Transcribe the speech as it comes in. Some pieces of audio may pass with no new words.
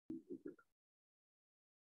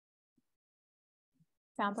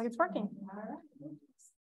Sounds like it's working.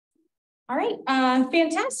 All right,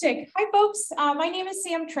 fantastic. Hi, folks. My name is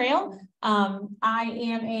Sam Trail. I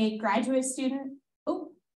am a graduate student.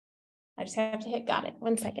 Oh, I just have to hit got it.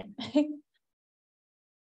 1 second.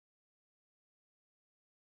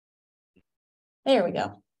 There we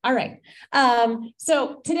go. All right.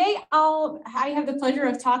 So today I have the pleasure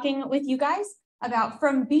of talking with you guys about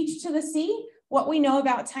From Beach to the Sea, what we know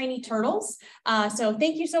about tiny turtles. So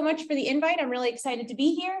thank you so much for the invite. I'm really excited to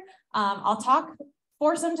be here. I'll talk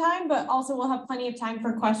for some time, but also we'll have plenty of time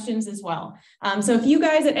for questions as well. So if you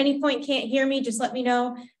guys at any point can't hear me, just let me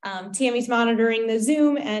know. Tammy's monitoring the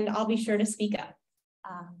Zoom and I'll be sure to speak up.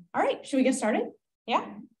 All right, should we get started? Yeah.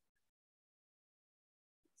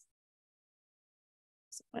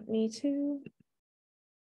 Let me to.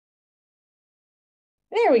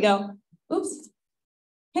 There we go. Oops.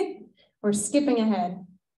 Okay. We're skipping ahead.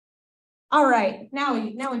 All right, now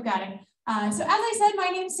we've got it. So as I said,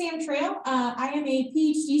 my name is Sam Trail. I am a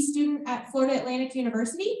PhD student at Florida Atlantic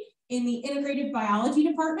University in the Integrated Biology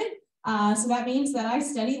Department. So that means that I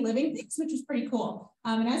study living things, which is pretty cool.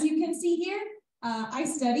 And as you can see here, I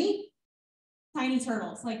study tiny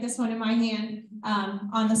turtles, like this one in my hand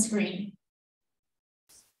on the screen.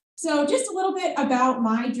 So just a little bit about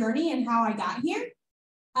my journey and how I got here.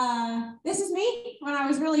 This is me when I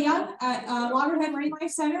was really young at Loggerhead Marine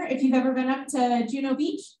Life Center. If you've ever been up to Juno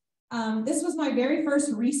Beach, this was my very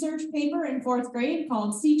first research paper in 4th grade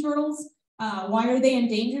called Sea Turtles. Why are they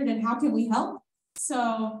endangered and how can we help?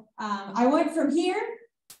 So I went from here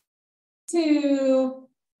to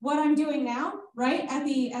what I'm doing now, right at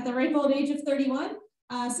the ripe old age of 31.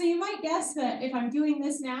 So you might guess that if I'm doing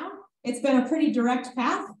this now, it's been a pretty direct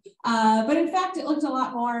path, but in fact, it looked a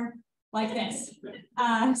lot more like this.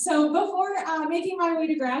 So before making my way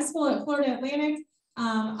to grad school at Florida Atlantic,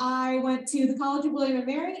 I went to the College of William &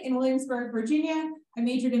 Mary in Williamsburg, Virginia. I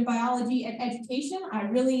majored in biology and education. I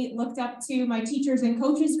really looked up to my teachers and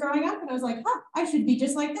coaches growing up, and I was like, huh, I should be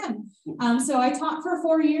just like them. So I taught for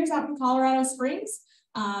 4 years out in Colorado Springs.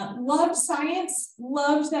 Loved science,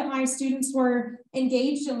 loved that my students were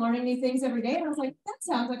engaged in learning new things every day. And I was like, that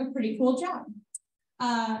sounds like a pretty cool job.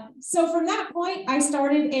 So from that point, I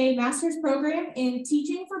started a master's program in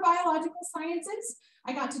teaching for biological sciences.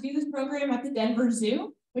 I got to do this program at the Denver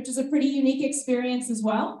Zoo, which is a pretty unique experience as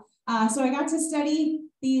well. So I got to study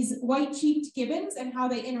these white-cheeked gibbons and how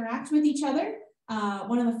they interact with each other.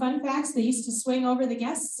 One of the fun facts, they used to swing over the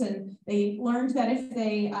guests, and they learned that if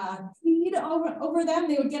they feed over them,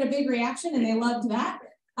 they would get a big reaction, and they loved that.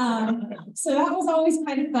 So that was always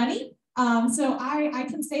kind of funny. So I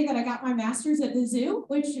can say that I got my master's at the zoo,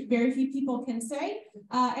 which very few people can say.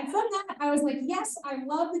 And from that, I was like, yes, I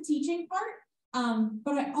love the teaching part,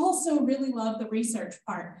 but I also really love the research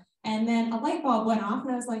part. And then a light bulb went off,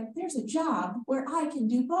 and I was like, there's a job where I can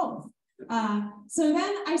do both. So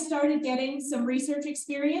then I started getting some research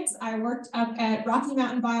experience. I worked up at Rocky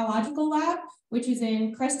Mountain Biological Lab, which is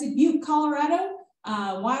in Crested Butte, Colorado,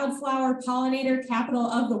 wildflower pollinator capital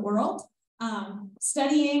of the world,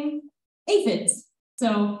 studying aphids.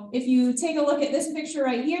 So if you take a look at this picture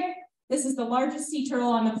right here, this is the largest sea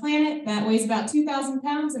turtle on the planet that weighs about 2,000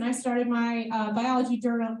 pounds. And I started my biology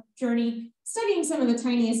journey studying some of the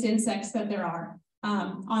tiniest insects that there are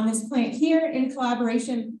on this plant here in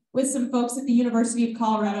collaboration with some folks at the University of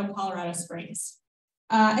Colorado, Colorado Springs.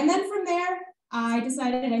 And then from there, I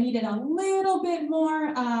decided I needed a little bit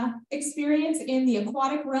more experience in the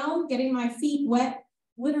aquatic realm, getting my feet wet,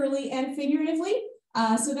 literally and figuratively.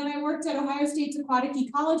 So then I worked at Ohio State's Aquatic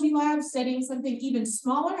Ecology Lab, studying something even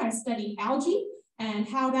smaller. I studied algae and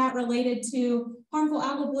how that related to harmful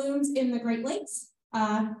algal blooms in the Great Lakes.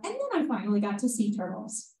 And then I finally got to sea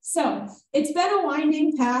turtles. So it's been a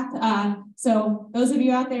winding path. So those of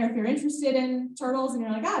you out there, if you're interested in turtles and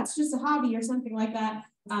you're like, it's just a hobby or something like that,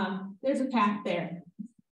 there's a path there.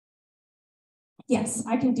 Yes,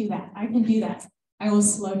 I can do that. I can do that. I will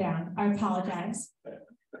slow down. I apologize.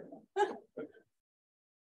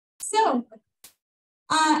 So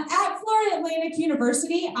at Florida Atlantic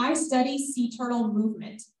University, I study sea turtle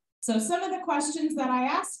movement. So some of the questions that I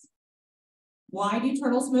ask: why do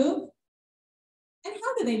turtles move? And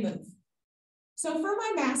how do they move? So for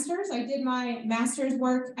my master's, I did my master's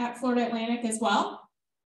work at Florida Atlantic as well.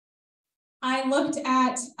 I looked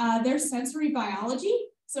at their sensory biology,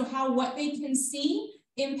 so how what they can see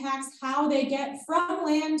impacts how they get from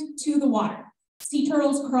land to the water. Sea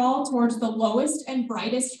turtles crawl towards the lowest and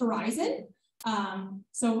brightest horizon.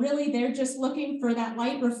 So really, they're just looking for that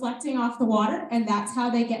light reflecting off the water, and that's how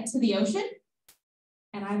they get to the ocean.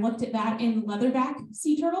 And I looked at that in leatherback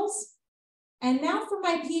sea turtles. And now for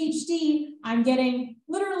my PhD, I'm getting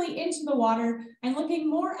literally into the water and looking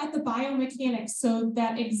more at the biomechanics, so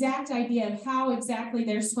that exact idea of how exactly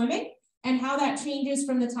they're swimming and how that changes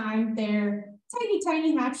from the time they're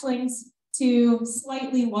tiny hatchlings to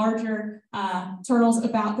slightly larger turtles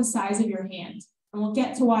about the size of your hand. And we'll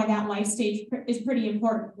get to why that life stage is pretty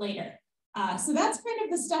important later. So that's kind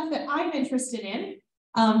of the stuff that I'm interested in.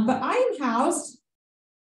 But I am housed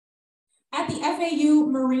at the FAU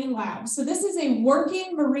Marine Lab. So this is a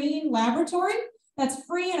working marine laboratory that's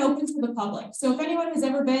free and open to the public. So if anyone has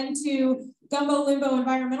ever been to Gumbo Limbo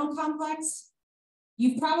Environmental Complex,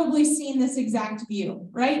 you've probably seen this exact view,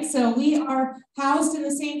 right? So we are housed in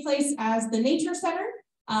the same place as the Nature Center.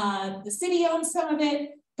 The city owns some of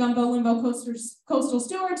it. Gumbo Limbo Coastal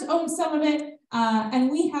Stewards owns some of it. And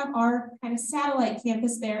we have our kind of satellite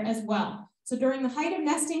campus there as well. So during the height of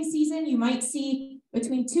nesting season, you might see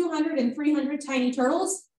between 200 and 300 tiny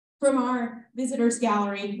turtles from our visitors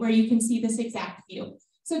gallery, where you can see this exact view.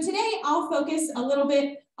 So today I'll focus a little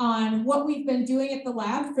bit on what we've been doing at the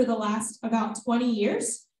lab for the last about 20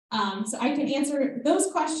 years. So I can answer those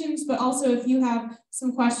questions, but also if you have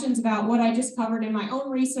some questions about what I just covered in my own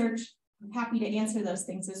research, I'm happy to answer those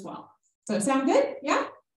things as well. So sound good? Yeah?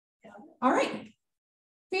 All right.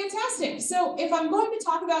 Fantastic. So if I'm going to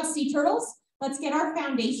talk about sea turtles, let's get our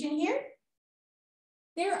foundation here.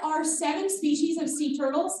 There are 7 species of sea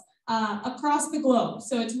turtles across the globe.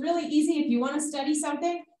 So it's really easy if you want to study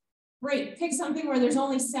something, great, pick something where there's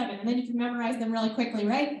only 7 and then you can memorize them really quickly,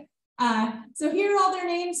 right? So here are all their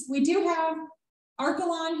names. We do have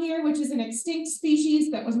Archelon here, which is an extinct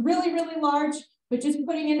species that was really large, but just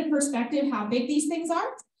putting into perspective how big these things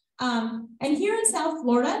are. And here in South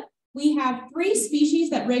Florida, we have 3 species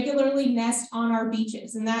that regularly nest on our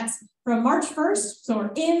beaches, and that's from March 1st, so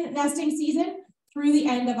we're in nesting season, through the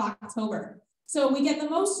end of October. So we get the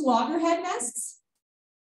most loggerhead nests,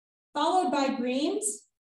 followed by greens,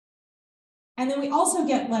 and then we also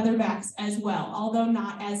get leatherbacks as well, although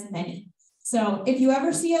not as many. So if you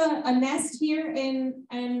ever see a nest here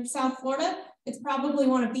in South Florida, it's probably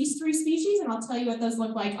one of these 3 species, and I'll tell you what those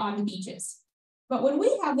look like on the beaches. But when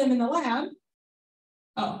we have them in the lab,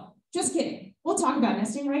 oh, just kidding. We'll talk about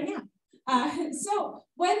nesting right now. So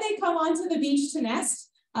when they come onto the beach to nest,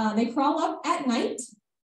 they crawl up at night.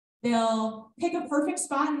 They'll pick a perfect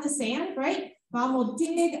spot in the sand, right? Mom will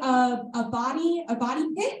dig a body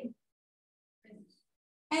pit,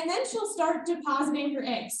 and then she'll start depositing her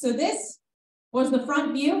eggs. So this was the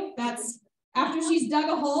front view. That's after she's dug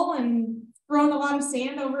a hole and thrown a lot of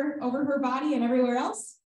sand over her body and everywhere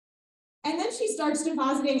else. And then she starts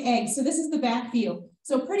depositing eggs. So this is the back view.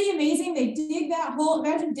 So pretty amazing. They dig that hole.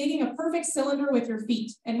 Imagine digging a perfect cylinder with your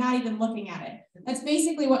feet and not even looking at it. That's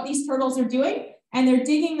basically what these turtles are doing. And they're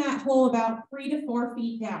digging that hole about 3 to 4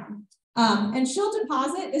 feet down. And she'll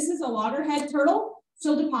deposit, this is a loggerhead turtle.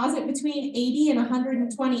 She'll deposit between 80 and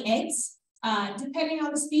 120 eggs, depending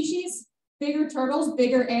on the species. Bigger turtles,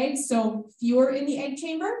 bigger eggs, so fewer in the egg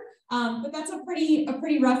chamber. But that's a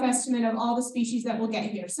pretty rough estimate of all the species that we'll get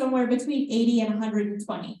here, somewhere between 80 and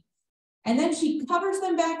 120. And then she covers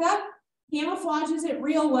them back up, camouflages it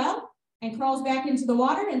real well, and crawls back into the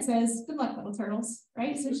water and says, "Good luck, little turtles,"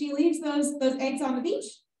 right? So she leaves those eggs on the beach.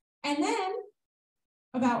 And then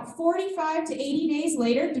about 45 to 80 days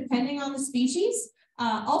later, depending on the species,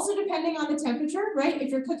 also depending on the temperature, right?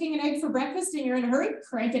 If you're cooking an egg for breakfast and you're in a hurry,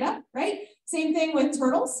 crank it up, right? Same thing with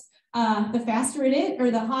turtles. The faster it is,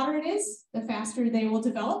 or the hotter it is, the faster they will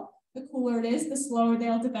develop. The cooler it is, the slower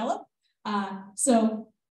they'll develop. So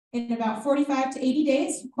in about 45 to 80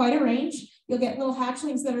 days, quite a range, you'll get little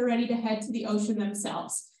hatchlings that are ready to head to the ocean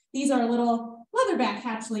themselves. These are little leatherback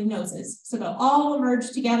hatchling noses. So they'll all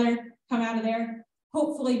emerge together, come out of there,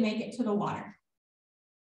 hopefully make it to the water.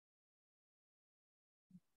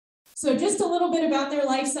 So just a little bit about their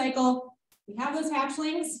life cycle. We have those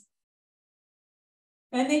hatchlings.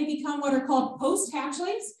 Then they become what are called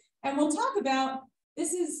post-hatchlings. And we'll talk about,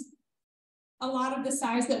 this is a lot of the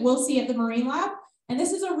size that we'll see at the Marine Lab. And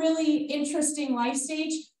this is a really interesting life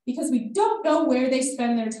stage because we don't know where they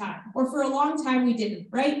spend their time, or for a long time we didn't,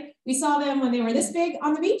 right? We saw them when they were this big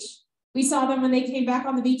on the beach. We saw them when they came back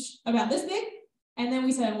on the beach about this big. And then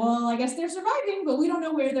we said, well, I guess they're surviving, but we don't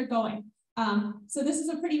know where they're going. So this is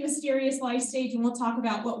a pretty mysterious life stage, and we'll talk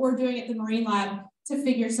about what we're doing at the Marine Lab to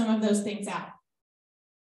figure some of those things out.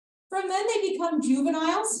 From then they become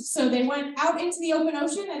juveniles. So they went out into the open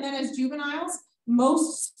ocean, and then as juveniles,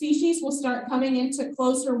 most species will start coming into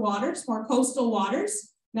closer waters, more coastal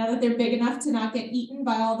waters, now that they're big enough to not get eaten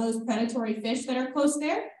by all those predatory fish that are close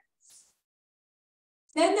there.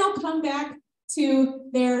 Then they'll come back to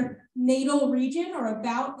their natal region or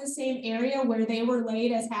about the same area where they were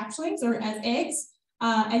laid as hatchlings or as eggs,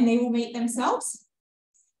 and they will mate themselves.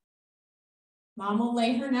 Mom will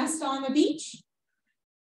lay her nest on the beach.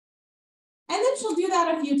 And then she'll do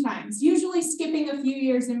that a few times, usually skipping a few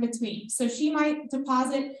years in between. So she might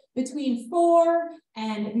deposit between 4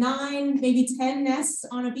 and 9, maybe 10 nests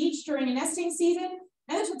on a beach during a nesting season,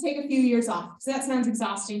 and then she'll take a few years off. So that sounds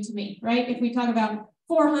exhausting to me, right? If we talk about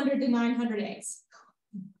 400 to 900 eggs.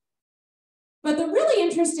 But the really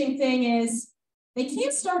interesting thing is they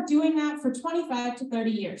can't start doing that for 25 to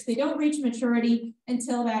 30 years. They don't reach maturity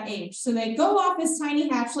until that age. So they go off as tiny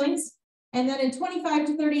hatchlings, and then in 25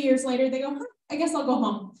 to 30 years later, they go, I guess I'll go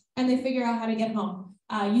home. And they figure out how to get home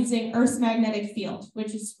using Earth's magnetic field,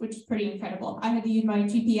 which is pretty incredible. I had to use my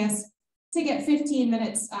GPS to get 15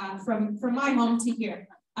 minutes from my home to here.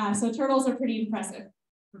 So turtles are pretty impressive.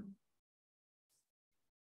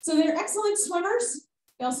 So they're excellent swimmers.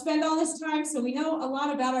 They'll spend all this time, so we know a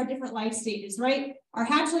lot about our different life stages, right? Our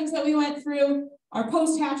hatchlings that we went through, our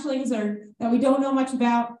post-hatchlings that we don't know much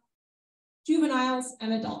about, juveniles,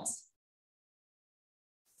 and adults.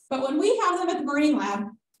 But when we have them at the marine lab,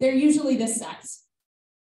 they're usually this size.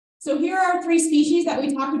 So here are 3 species that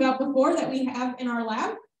we talked about before that we have in our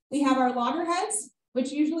lab. We have our loggerheads,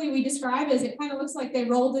 which usually we describe as it kind of looks like they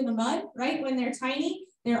rolled in the mud, right? When they're tiny,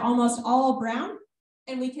 they're almost all brown.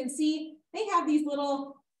 And we can see they have these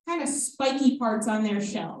little kind of spiky parts on their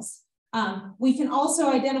shells. We can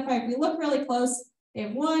also identify, if we look really close, they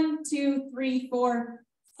have 1, 2, 3, 4,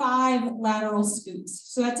 5 lateral scoots.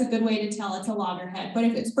 So that's a good way to tell it's a loggerhead. But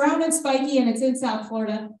if it's brown and spiky and it's in South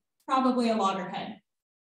Florida, probably a loggerhead.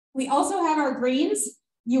 We also have our greens.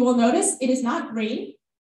 You will notice it is not green.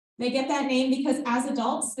 They get that name because as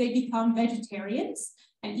adults, they become vegetarians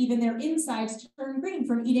and even their insides turn green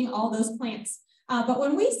from eating all those plants. But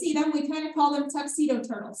when we see them, we kind of call them tuxedo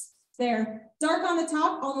turtles. They're dark on the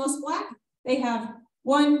top, almost black. They have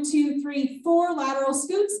 1, 2, 3, 4 lateral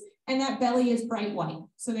scoots, and that belly is bright white.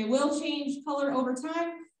 So they will change color over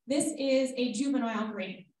time. This is a juvenile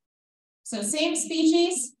green. So same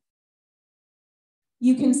species.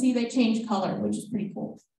 You can see they change color, which is pretty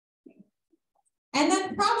cool. And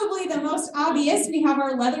then probably the most obvious, we have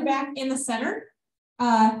our leatherback in the center.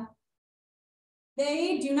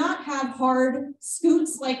 They do not have hard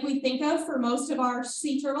scoots like we think of for most of our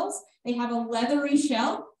sea turtles. They have a leathery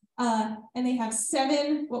shell, and they have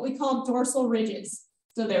 7 what we call dorsal ridges.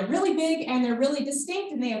 So they're really big and they're really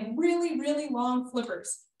distinct, and they have really, really long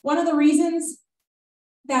flippers. One of the reasons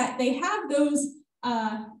that they have those,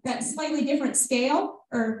 that slightly different scale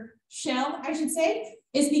or shell, I should say,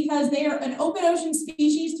 is because they are an open ocean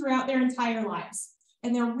species throughout their entire lives.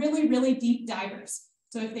 And they're really, really deep divers.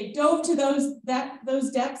 So if they dove to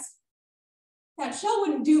those depths, that shell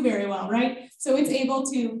wouldn't do very well, right? So it's able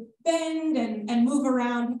to bend and move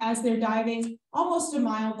around as they're diving almost a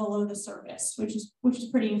mile below the surface, which is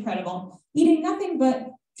pretty incredible. Eating nothing but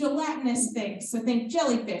gelatinous things. So think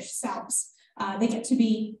jellyfish, salps. They get to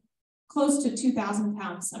be close to 2,000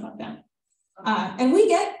 pounds, some of them. And we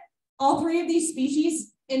get all 3 of these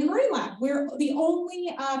species in the marine lab. We're the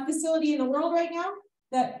only facility in the world right now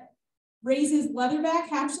that raises leatherback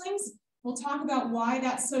hatchlings. We'll talk about why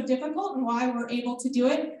that's so difficult and why we're able to do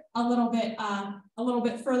it a little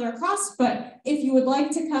bit further across. But if you would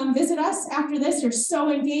like to come visit us after this, you're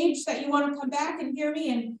so engaged that you want to come back and hear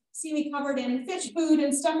me and see me covered in fish food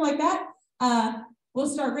and stuff like that, we'll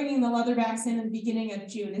start bringing the leatherbacks in the beginning of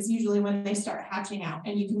June is usually when they start hatching out,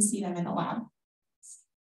 and you can see them in the lab.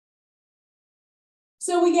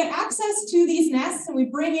 So we get access to these nests and we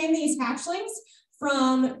bring in these hatchlings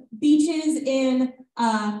from beaches in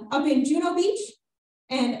up in Juno Beach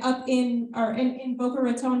and up in Boca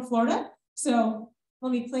Raton, Florida. So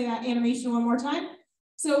let me play that animation one more time.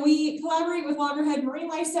 So we collaborate with Loggerhead Marine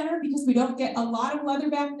Life Center because we don't get a lot of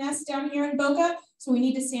leatherback nests down here in Boca. So we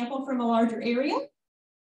need to sample from a larger area.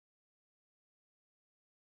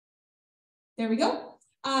 There we go.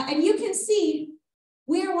 And you can see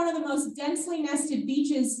we are one of the most densely nested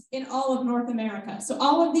beaches in all of North America. So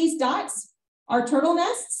all of these dots are turtle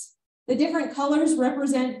nests. The different colors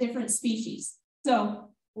represent different species. So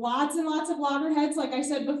lots and lots of loggerheads, like I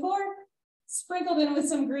said before, sprinkled in with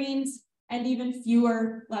some greens and even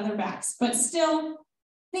fewer leatherbacks. But still,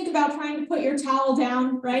 think about trying to put your towel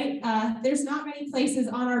down, right? There's not many places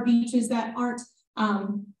on our beaches that aren't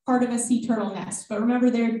part of a sea turtle nest. But remember,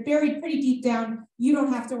 they're buried pretty deep down. You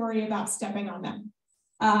don't have to worry about stepping on them.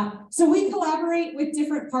 So we collaborate with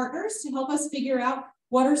different partners to help us figure out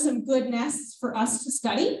what are some good nests for us to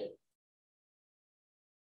study.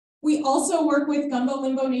 We also work with Gumbo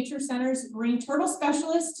Limbo Nature Center's marine turtle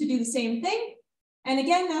specialists to do the same thing. And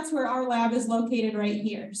again, that's where our lab is located right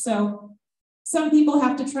here. So some people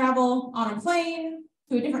have to travel on a plane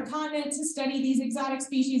to a different continent to study these exotic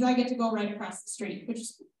species. I get to go right across the street, which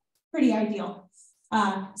is pretty ideal.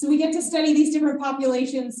 So we get to study these different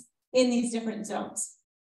populations in these different zones.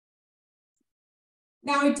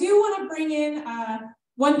 Now I do want to bring in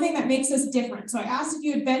one thing that makes us different. So I asked if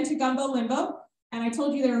you had been to Gumbo Limbo, and I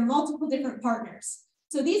told you there are multiple different partners.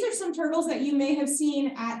 So these are some turtles that you may have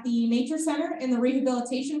seen at the Nature Center in the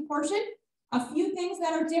rehabilitation portion. A few things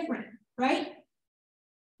that are different, right?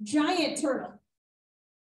 Giant turtle,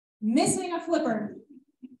 missing a flipper.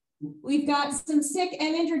 We've got some sick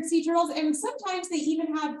and injured sea turtles, and sometimes they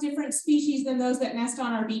even have different species than those that nest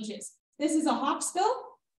on our beaches. This is a hawksbill.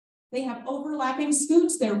 They have overlapping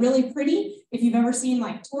scoots. They're really pretty. If you've ever seen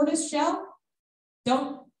like tortoise shell,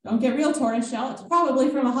 don't get real tortoise shell. It's probably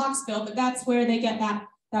from a hawksbill, but that's where they get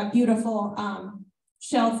that beautiful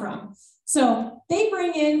shell from. So they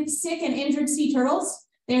bring in sick and injured sea turtles.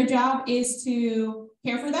 Their job is to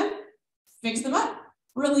care for them, fix them up,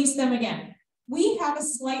 release them again. We have a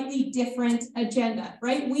slightly different agenda,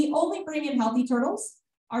 right? We only bring in healthy turtles.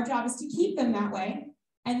 Our job is to keep them that way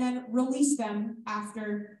and then release them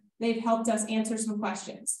after they've helped us answer some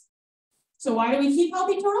questions. So why do we keep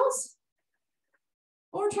healthy turtles?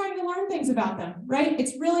 Well, we're trying to learn things about them, right?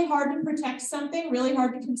 It's really hard to protect something, really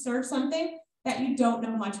hard to conserve something that you don't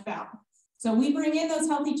know much about. So we bring in those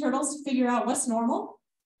healthy turtles to figure out what's normal,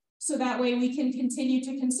 so that way we can continue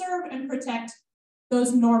to conserve and protect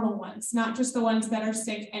those normal ones, not just the ones that are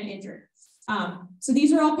sick and injured. So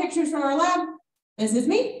these are all pictures from our lab. This is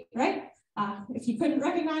me, right? If you couldn't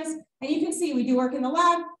recognize, and you can see we do work in the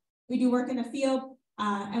lab, we do work in the field,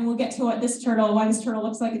 and we'll get to why this turtle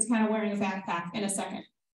looks like it's kind of wearing a backpack in a second.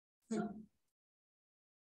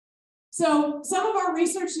 So some of our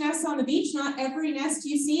research nests on the beach, not every nest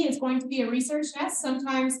you see is going to be a research nest.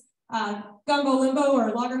 Sometimes Gumbo Limbo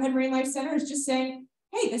or Loggerhead Marine Life Center is just saying,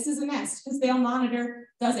 hey, this is a nest, because they'll monitor,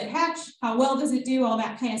 does it hatch? How well does it do? All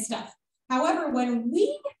that kind of stuff. However, when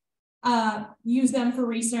we use them for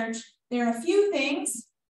research, there are a few things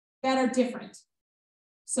that are different.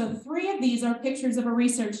 So 3 of these are pictures of a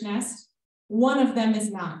research nest. 1 of them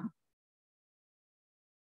is not.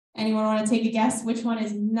 Anyone want to take a guess which one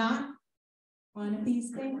is not one of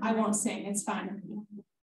these things? I won't sing, it's fine.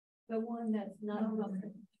 The one that's not a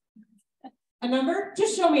number. A number?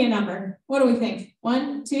 Just show me a number. What do we think?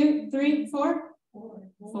 1, 2, 3, 4?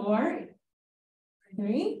 4.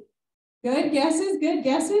 3. Good guesses, good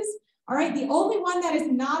guesses. All right, the only one that is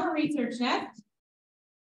not a research nest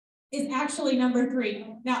is actually number 3.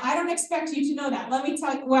 Now, I don't expect you to know that. Let me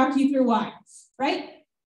walk you through why, right?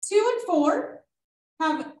 2 and 4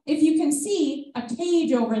 have, if you can see, a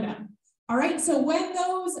cage over them. All right, so when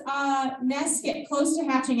those nests get close to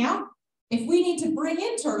hatching out, if we need to bring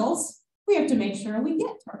in turtles, we have to make sure we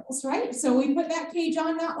get turtles, right? So we put that cage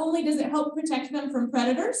on. Not only does it help protect them from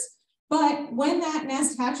predators, but when that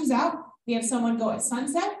nest hatches out, we have someone go at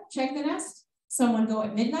sunset, check the nest, someone go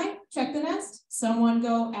at midnight, check the nest, someone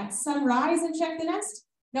go at sunrise and check the nest.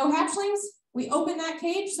 No hatchlings, we open that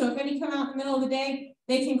cage, so if any come out in the middle of the day,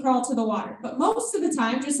 they can crawl to the water. But most of the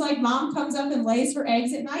time, just like mom comes up and lays her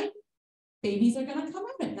eggs at night, babies are gonna come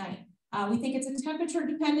out at night. We think it's a temperature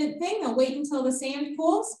dependent thing. They'll wait until the sand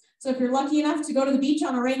cools. So if you're lucky enough to go to the beach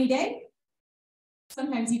on a rainy day,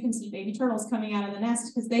 sometimes you can see baby turtles coming out of the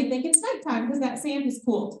nest because they think it's nighttime because that sand is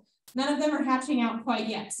cooled. None of them are hatching out quite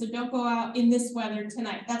yet. So don't go out in this weather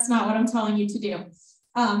tonight. That's not what I'm telling you to do.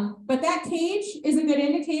 But that cage is a good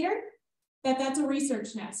indicator that that's a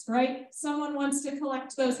research nest, right? Someone wants to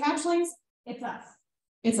collect those hatchlings. It's us.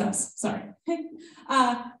 It's us, sorry.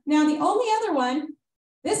 Now the only other one,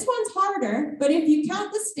 this one's harder, but if you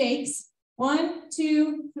count the stakes, 1,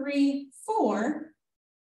 2, 3, 4,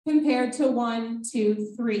 compared to 1,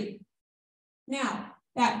 2, 3. Now,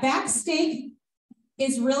 that back stake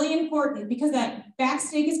is really important because that back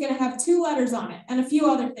stake is going to have 2 letters on it and a few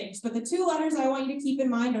other things. But the 2 letters I want you to keep in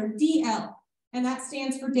mind are DL, and that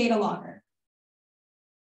stands for data logger.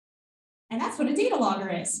 And that's what a data logger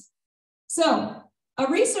is. So a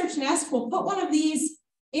research nest will put one of these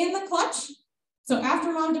in the clutch. So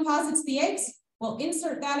after mom deposits the eggs, we'll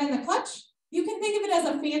insert that in the clutch. You can think of it as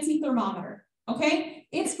a fancy thermometer, okay?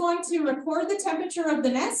 It's going to record the temperature of the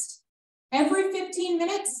nest every 15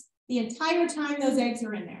 minutes, the entire time those eggs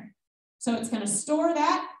are in there. So it's going to store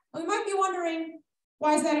that. We might be wondering,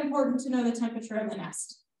 why is that important to know the temperature of the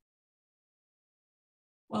nest?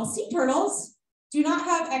 Well, sea turtles do not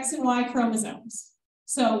have X and Y chromosomes.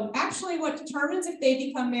 So actually what determines if they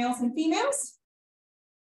become males and females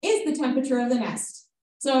is the temperature of the nest.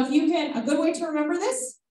 So if you can, a good way to remember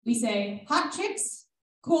this We say hot chicks,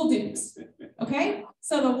 cool dudes, okay?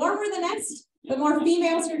 So the warmer the nest, the more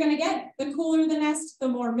females you're gonna get, the cooler the nest, the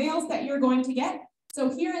more males that you're going to get. So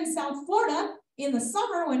here in South Florida, in the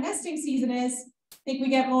summer when nesting season is, I think we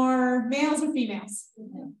get more males or females?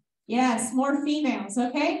 Yes, more females,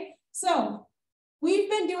 okay? So we've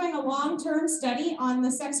been doing a long-term study on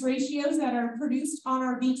the sex ratios that are produced on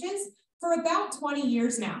our beaches for about 20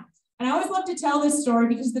 years now. And I always love to tell this story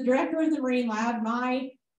because the director of the Marine Lab,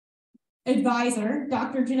 my advisor,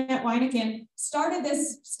 Dr. Jeanette Weineken, started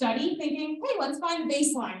this study thinking, hey, let's find a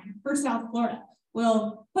baseline for South Florida.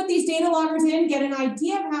 We'll put these data loggers in, get an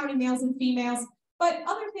idea of how many males and females, but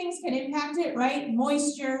other things can impact it, right?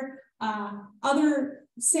 Moisture, other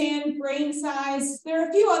sand grain size. There are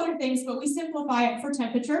a few other things, but we simplify it for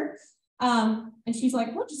temperature. And she's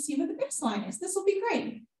like, we'll just see what the baseline is. This will be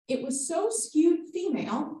great. It was so skewed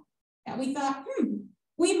female that we thought,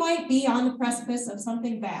 we might be on the precipice of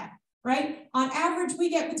something bad, right? On average, we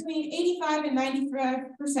get between 85 and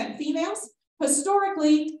 95% females.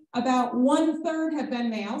 Historically, about 1/3 have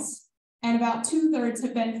been males and about 2/3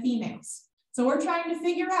 have been females. So we're trying to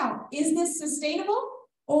figure out, is this sustainable,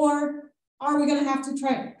 or are we going to have to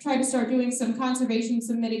try to start doing some conservation,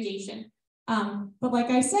 some mitigation? But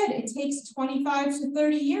like I said, it takes 25 to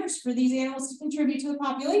 30 years for these animals to contribute to the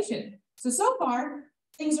population. So far,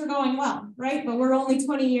 things are going well, right? But we're only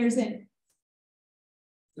 20 years in.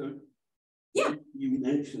 So, yeah. You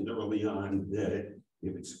mentioned early on that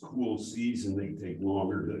if it's a cool season, they take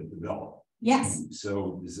longer to develop. Yes.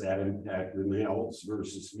 So does that impact the males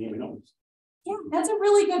versus females? Yeah, that's a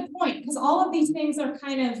really good point because all of these things are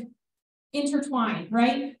kind of intertwined,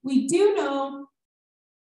 right? We do know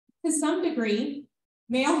to some degree,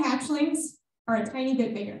 male hatchlings are a tiny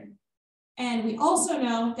bit bigger. And we also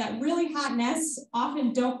know that really hot nests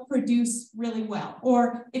often don't produce really well.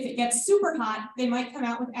 Or if it gets super hot, they might come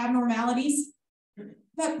out with abnormalities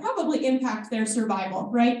that probably impact their survival,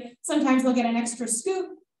 right? Sometimes they'll get an extra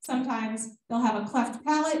scoop. Sometimes they'll have a cleft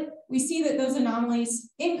palate. We see that those anomalies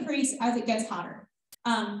increase as it gets hotter.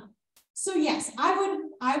 So yes,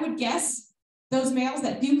 I would guess those males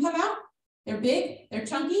that do come out, they're big, they're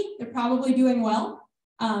chunky, they're probably doing well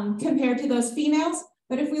compared to those females.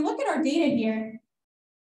 But if we look at our data here,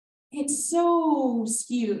 it's so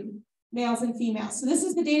skewed, males and females. So this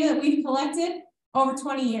is the data that we've collected over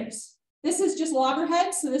 20 years. This is just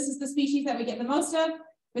loggerheads. So this is the species that we get the most of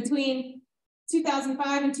between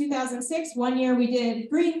 2005 and 2006. 1 year we did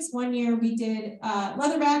greens, 1 year we did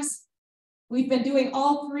leatherbacks. We've been doing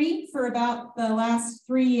all three for about the last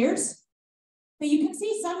 3 years. But you can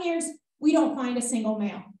see some years we don't find a single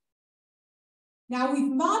male. Now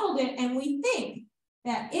we've modeled it and we think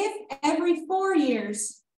that if every 4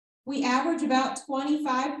 years we average about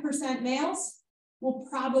 25% males, we'll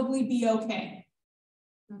probably be okay.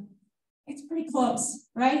 It's pretty close,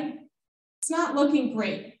 right? It's not looking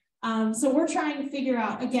great. So we're trying to figure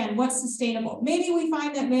out, again, what's sustainable. Maybe we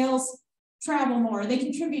find that males travel more. They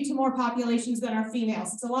contribute to more populations than our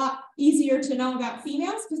females. It's a lot easier to know about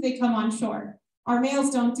females because they come on shore. Our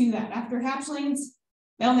males don't do that. After hatchlings,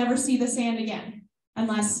 they'll never see the sand again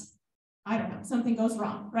unless, I don't know, something goes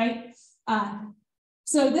wrong, right?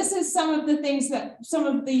 So this is some of the things that, some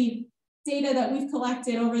of the data that we've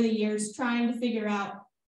collected over the years trying to figure out,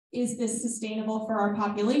 is this sustainable for our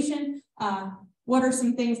population? What are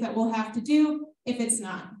some things that we'll have to do if it's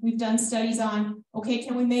not? We've done studies on, okay,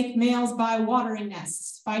 can we make males by watering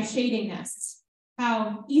nests, by shading nests?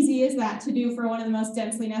 How easy is that to do for one of the most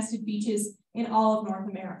densely nested beaches in all of North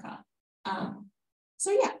America?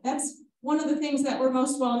 So yeah, that's one of the things that we're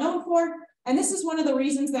most well known for. And this is one of the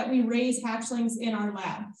reasons that we raise hatchlings in our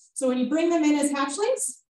lab. So when you bring them in as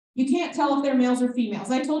hatchlings, you can't tell if they're males or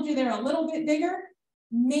females. I told you they're a little bit bigger,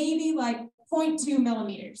 maybe like 0.2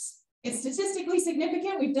 millimeters. It's statistically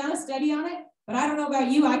significant. We've done a study on it, but I don't know about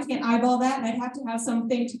you. I can't eyeball that, and I'd have to have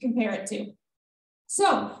something to compare it to.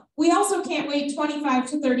 So we also can't wait 25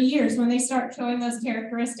 to 30 years when they start showing those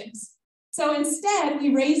characteristics. So instead,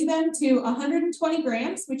 we raise them to 120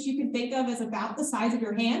 grams, which you can think of as about the size of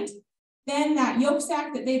your hand. Then that yolk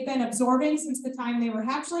sac that they've been absorbing since the time they were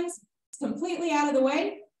hatchlings is completely out of the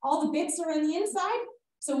way. All the bits are on the inside.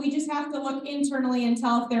 So we just have to look internally and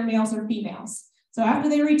tell if they're males or females. So after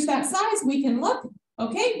they reach that size, we can look,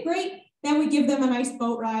 okay, great. Then we give them a nice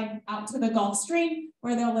boat ride out to the Gulf Stream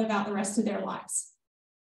where they'll live out the rest of their lives.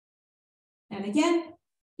 And again,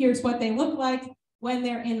 here's what they look like when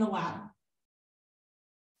they're in the lab.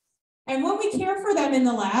 And when we care for them in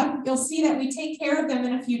the lab, you'll see that we take care of them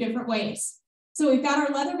in a few different ways. So we've got our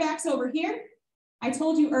leatherbacks over here. I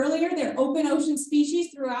told you earlier, they're open ocean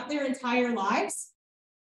species throughout their entire lives.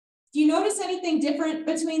 Do you notice anything different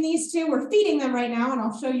between these two? We're feeding them right now, and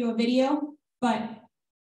I'll show you a video, but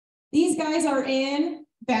these guys are in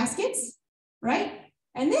baskets, right?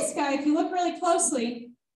 And this guy, if you look really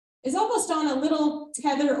closely, is almost on a little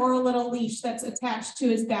tether or a little leash that's attached to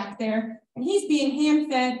his back there, and he's being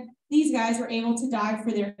hand-fed. These guys are able to dive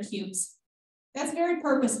for their cubes. That's very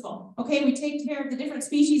purposeful, okay? We take care of the different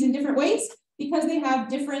species in different ways because they have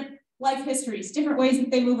different life histories, different ways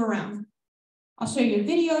that they move around. I'll show you a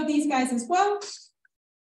video of these guys as well.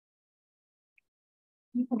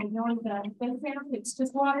 You can ignore the fin fan, it's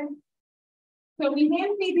just water. So we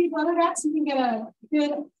hand feed these leatherbacks. You can get a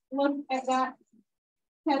good look at that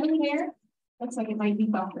tether there. Looks like it might be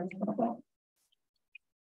buffered.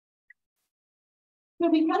 So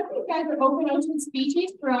because these guys are open ocean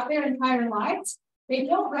species throughout their entire lives, they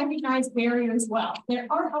don't recognize barriers well. There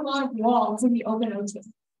aren't a lot of walls in the open ocean.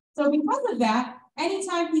 So because of that,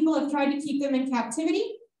 anytime people have tried to keep them in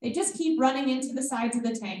captivity, they just keep running into the sides of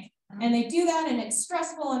the tank. And they do that, and it's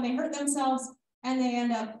stressful, and they hurt themselves, and they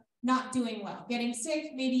end up not doing well, getting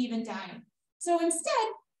sick, maybe even dying. So instead,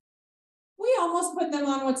 we almost put them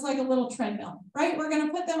on what's like a little treadmill, right? We're going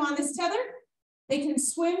to put them on this tether. They can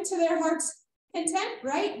swim to their heart's content,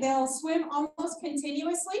 right? They'll swim almost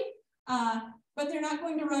continuously, but they're not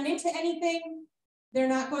going to run into anything. They're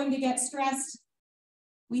not going to get stressed.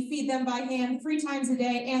 We feed them by hand 3 times a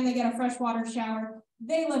day, and they get a freshwater shower.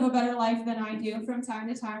 They live a better life than I do from time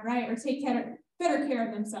to time, right? Or take better care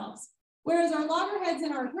of themselves. Whereas our loggerheads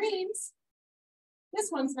and our greens, this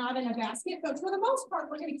one's not in a basket, but for the most part,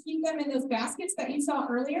 we're going to keep them in those baskets that you saw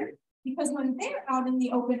earlier, because when they're out in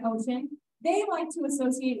the open ocean, they like to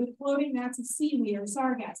associate with floating mats of seaweed or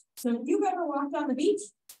sargassum. So if you've ever walked on the beach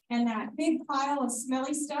and that big pile of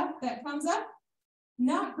smelly stuff that comes up,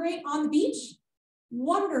 not great on the beach,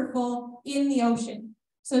 wonderful in the ocean.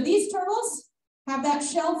 So these turtles have that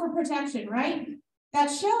shell for protection, right? That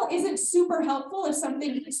shell isn't super helpful if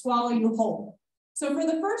something can swallow you whole. So for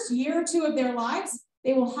the first year or 2 of their lives,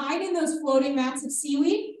 they will hide in those floating mats of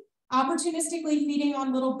seaweed, opportunistically feeding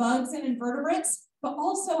on little bugs and invertebrates, but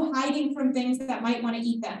also hiding from things that might want to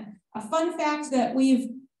eat them. A fun fact that we've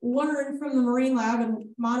learned from the Marine Lab and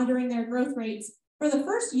monitoring their growth rates, for the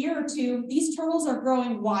first year or 2, these turtles are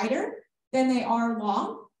growing wider than they are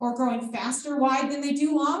long, or growing faster wide than they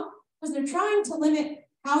do long, because they're trying to limit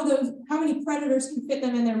how many predators can fit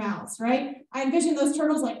them in their mouths, right? I envision those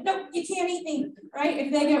turtles like, nope, you can't eat me, right?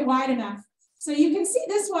 If they get wide enough. So you can see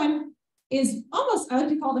this one is almost, I like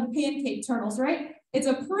to call them pancake turtles, right? It's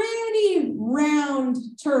a pretty round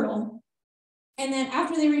turtle. And then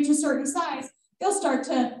after they reach a certain size, they'll start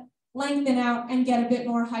to lengthen out and get a bit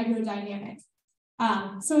more hydrodynamic.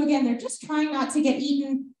 So again, they're just trying not to get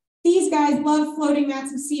eaten. These guys love floating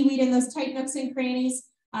mats of seaweed in those tight nooks and crannies.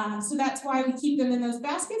 So that's why we keep them in those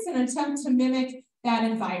baskets and attempt to mimic that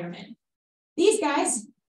environment. These guys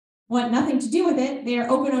want nothing to do with it. They are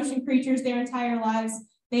open ocean creatures their entire lives.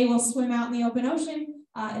 They will swim out in the open ocean,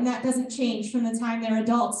 and that doesn't change from the time they're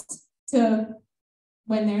adults to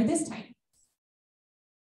when they're this tiny.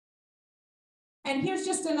 And here's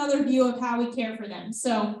just another view of how we care for them.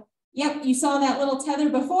 So, yep, you saw that little tether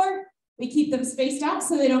before. We keep them spaced out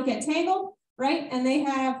so they don't get tangled, right? And they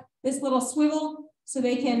have this little swivel so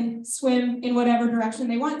they can swim in whatever direction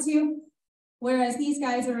they want to, whereas these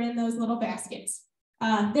guys are in those little baskets.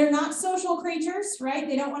 They're not social creatures, right?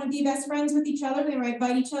 They don't want to be best friends with each other. They might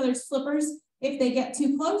bite each other's flippers if they get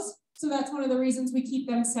too close. So that's one of the reasons we keep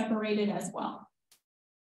them separated as well.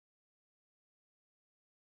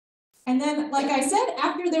 And then, like I said,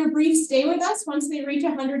 after their brief stay with us, once they reach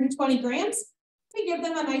 120 grams, we give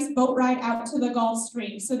them a nice boat ride out to the Gulf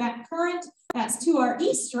Stream. So that current that's to our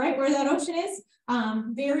east, right, where that ocean is,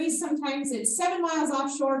 varies. Sometimes it's 7 miles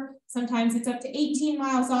offshore. Sometimes it's up to 18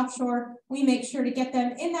 miles offshore. We make sure to get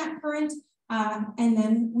them in that current, and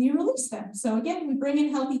then we release them. So again, we bring in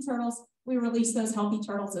healthy turtles. We release those healthy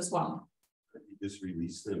turtles as well. You just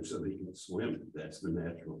release them so they can swim. That's the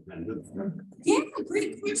natural tendency. Yeah,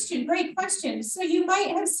 great question. Great question. So you might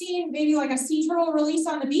have seen maybe like a sea turtle release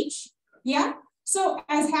on the beach. Yeah. So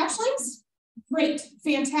as hatchlings, great,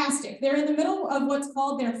 fantastic. They're in the middle of what's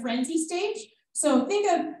called their frenzy stage. So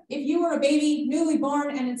think of if you were a baby newly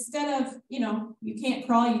born and instead of, you can't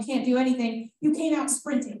crawl, you can't do anything, you came out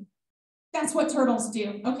sprinting. That's what turtles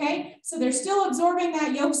do, okay? So they're still absorbing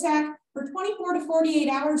that yolk sac for 24 to 48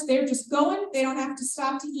 hours. They're just going. They don't have to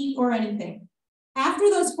stop to eat or anything. After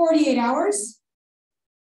those 48 hours,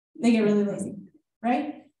 they get really lazy,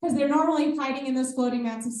 right? Because they're normally hiding in those floating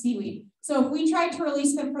mats of seaweed. So if we tried to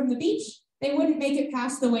release them from the beach, they wouldn't make it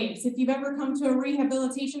past the waves. If you've ever come to a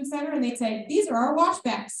rehabilitation center and they'd say, these are our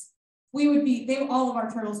washbacks, all of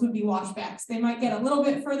our turtles would be washbacks. They might get a little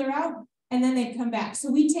bit further out and then they'd come back.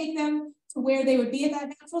 So we take them to where they would be at that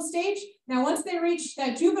natural stage. Now, once they reach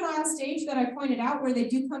that juvenile stage that I pointed out, where they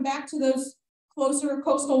do come back to those closer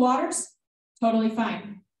coastal waters, totally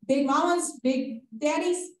fine. Big mamas, big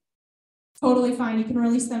daddies, totally fine. You can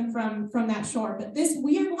release them from that shore. But this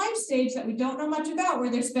weird life stage that we don't know much about, where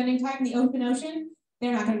they're spending time in the open ocean,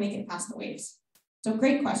 they're not going to make it past the waves. So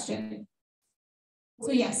great question.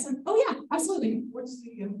 So yes, oh yeah, absolutely. What's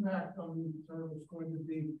the impact on the turtles going to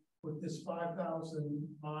be with this 5,000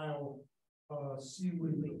 mile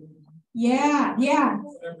seaweed? Yeah.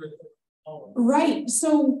 Right.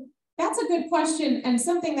 So that's a good question and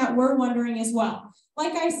something that we're wondering as well.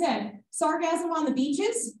 Like I said, sargassum on the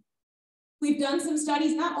beaches. We've done some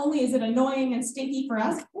studies. Not only is it annoying and stinky for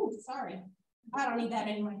us. Oh, sorry. I don't need that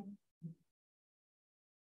anyway.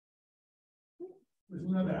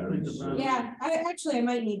 Yeah, I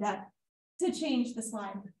might need that to change the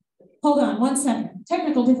slide. Hold on 1 second.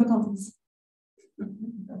 Technical difficulties.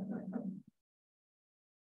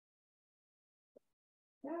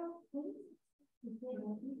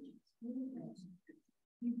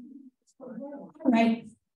 All right.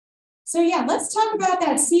 So yeah, let's talk about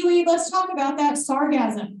that seaweed. Let's talk about that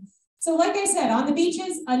sargassum. So like I said, on the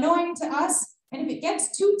beaches, annoying to us. And if it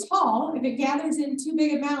gets too tall, if it gathers in too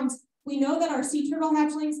big amounts, we know that our sea turtle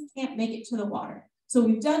hatchlings can't make it to the water. So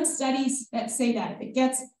we've done studies that say that if it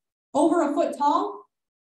gets over a foot tall,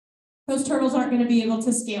 those turtles aren't going to be able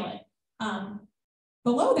to scale it.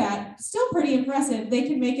 Below that, still pretty impressive. They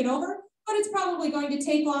can make it over, but it's probably going to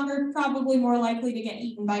take longer, probably more likely to get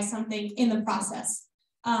eaten by something in the process.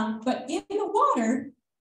 But in the water,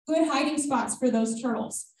 good hiding spots for those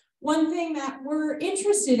turtles. One thing that we're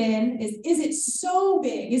interested in is it so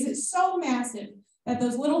big? Is it so massive that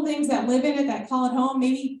those little things that live in it, that call it home,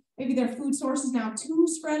 maybe their food source is now too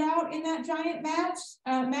spread out in that giant mass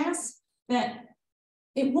that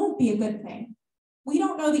it won't be a good thing? We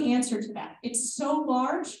don't know the answer to that. It's so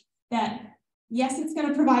large that, yes, it's going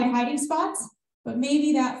to provide hiding spots, but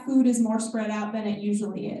maybe that food is more spread out than it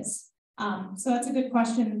usually is. So that's a good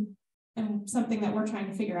question and something that we're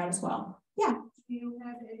trying to figure out as well. Yeah. Do you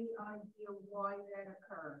have any idea why that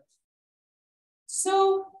occurs?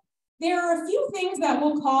 So there are a few things that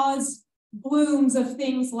will cause blooms of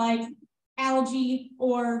things like algae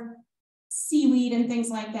or seaweed and things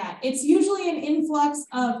like that. It's usually an influx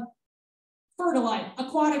of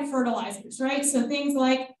aquatic fertilizers, right? So things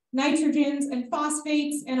like nitrogens and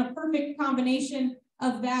phosphates and a perfect combination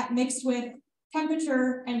of that mixed with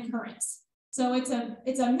temperature and currents. So it's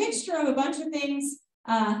a mixture of a bunch of things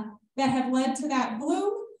that have led to that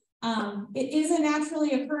bloom. It is a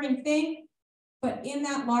naturally occurring thing, but in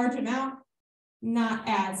that large amount, not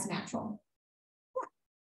as natural.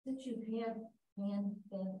 Since you have hand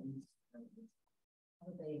fed, how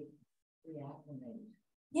do they reacclimate?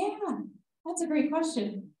 Yeah, that's a great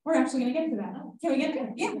question. We're actually going to get to that. Can we get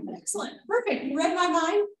there? Yeah, excellent. Perfect. You read my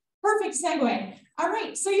mind. Perfect segue. All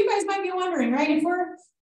right. So you guys might be wondering, right? If we're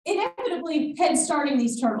inevitably head starting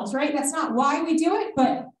these turtles, right? That's not why we do it,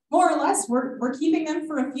 but more or less we're keeping them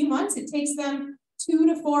for a few months. It takes them 2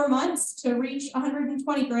 to 4 months to reach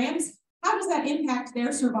 120 grams. How does that impact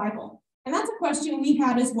their survival? And that's a question we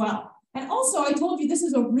had as well. And also, I told you this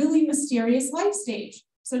is a really mysterious life stage.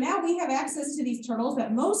 So now we have access to these turtles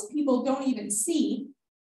that most people don't even see.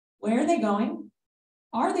 Where are they going?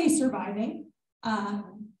 Are they surviving?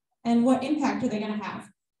 And what impact are they going to have?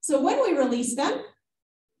 So when we release them,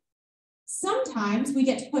 sometimes we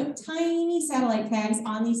get to put tiny satellite tags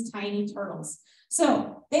on these tiny turtles.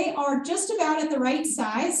 So they are just about at the right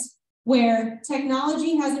size where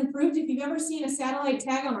technology has improved. If you've ever seen a satellite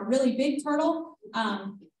tag on a really big turtle,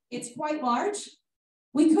 it's quite large.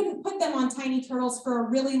 We couldn't put them on tiny turtles for a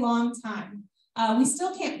really long time. We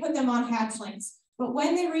still can't put them on hatchlings, but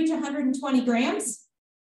when they reach 120 grams,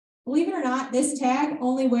 believe it or not, this tag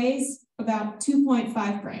only weighs about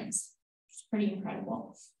 2.5 grams, which is pretty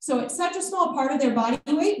incredible. So it's such a small part of their body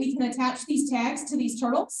weight, we can attach these tags to these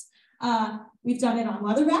turtles. We've done it on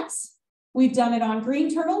leatherbacks, we've done it on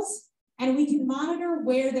green turtles, and we can monitor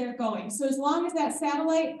where they're going. So as long as that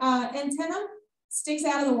satellite antenna sticks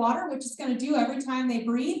out of the water, which it's going to do every time they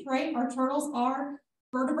breathe, right? Our turtles are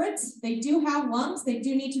vertebrates. They do have lungs. They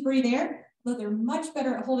do need to breathe air, though they're much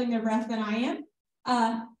better at holding their breath than I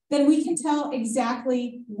am. Then we can tell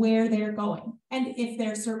exactly where they're going and if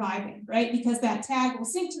they're surviving, right? Because that tag will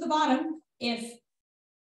sink to the bottom if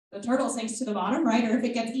the turtle sinks to the bottom, right? Or if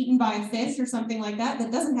it gets eaten by a fish or something like that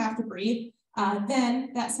that doesn't have to breathe,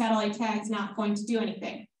 then that satellite tag is not going to do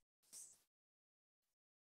anything.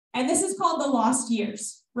 And this is called the lost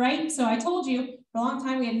years, right? So I told you For a long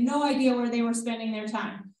time, we had no idea where they were spending their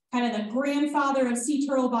time. Kind of the grandfather of sea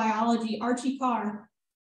turtle biology, Archie Carr,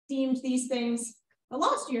 deemed these things the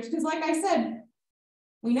lost years, because like I said,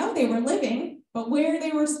 we know they were living, but where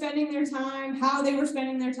they were spending their time, how they were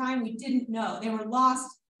spending their time, we didn't know. They were lost,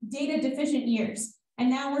 data deficient years. And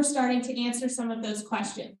now we're starting to answer some of those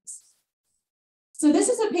questions. So this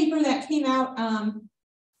is a paper that came out,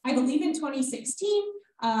 I believe in 2016,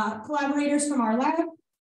 collaborators from our lab.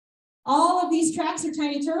 All of these tracks are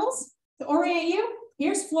tiny turtles. To orient you,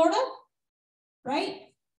 here's Florida, right?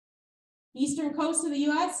 Eastern coast of the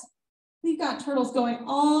US. We've got turtles going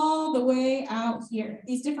all the way out here.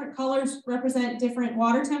 These different colors represent different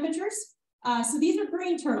water temperatures. So these are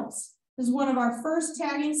green turtles. This is one of our first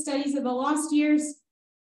tagging studies of the lost years.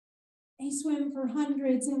 They swim for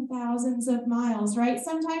hundreds and thousands of miles, right?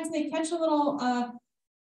 Sometimes they catch a little,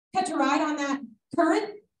 catch a ride on that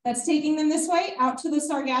current that's taking them this way out to the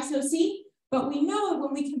Sargasso Sea. But we know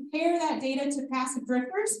when we compare that data to passive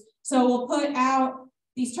drifters, so we'll put out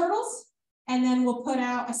these turtles, and then we'll put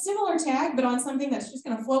out a similar tag, but on something that's just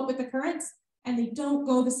going to float with the currents, and they don't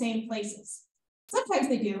go the same places. Sometimes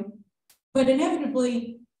they do, but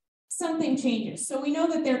inevitably something changes. So we know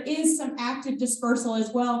that there is some active dispersal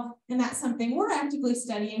as well, and that's something we're actively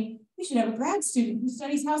studying. We should have a grad student who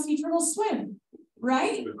studies how sea turtles swim,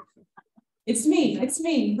 right? It's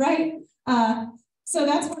me, right? So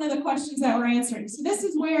that's one of the questions that we're answering. So this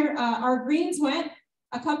is where our greens went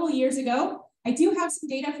a couple years ago. I do have some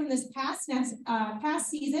data from this past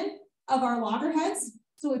season of our loggerheads.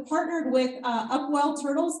 So we partnered with Upwell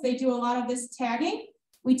Turtles. They do a lot of this tagging.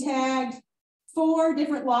 We tagged 4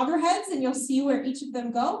 different loggerheads, and you'll see where each of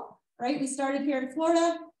them go, right? We started here in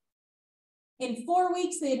Florida. In 4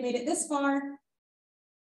 weeks, they had made it this far.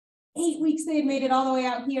 8 weeks, they had made it all the way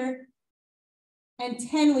out here. And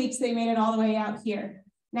 10 weeks, they made it all the way out here.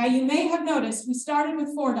 Now, you may have noticed we started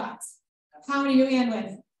with 4 dots. How many do we end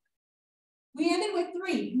with? We ended with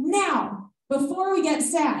 3. Now, before we get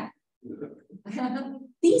sad,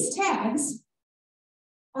 these tags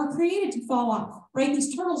are created to fall off, right?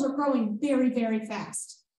 These turtles are growing very, very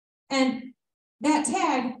fast. And that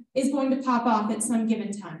tag is going to pop off at some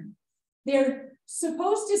given time. They're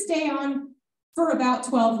supposed to stay on for about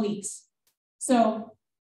 12 weeks. So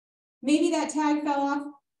maybe that tag fell off,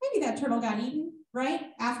 maybe that turtle got eaten,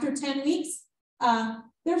 right? After 10 weeks,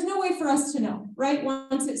 there's no way for us to know, right?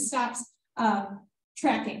 Once it stops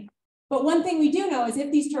tracking. But one thing we do know is if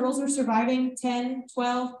these turtles are surviving 10,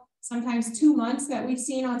 12, sometimes 2 months that we've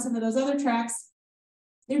seen on some of those other tracks,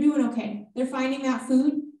 they're doing okay. They're finding that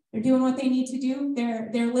food. They're doing what they need to do.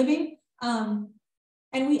 They're living.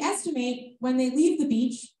 And we estimate when they leave the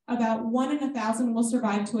beach, about 1 in 1,000 will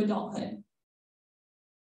survive to adulthood.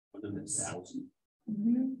 1 in 1,000.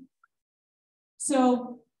 Mm-hmm.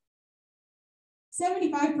 So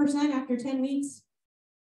 75% after 10 weeks,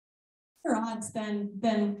 better odds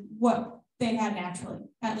than what they had naturally,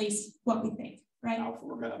 at least what we think, right? How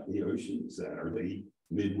far out in the ocean is that? Are they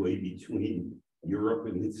midway between Europe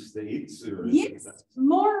and the States? Or yes,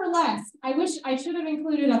 more or less. I wish I should have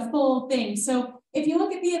included a full thing. So if you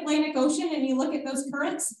look at the Atlantic Ocean and you look at those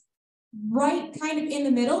currents, right kind of in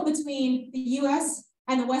the middle between the US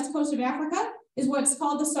and the west coast of Africa is what's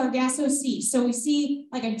called the Sargasso Sea. So we see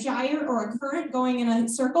like a gyre or a current going in a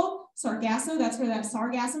circle. Sargasso, that's where that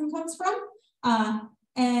sargassum comes from.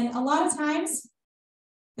 And a lot of times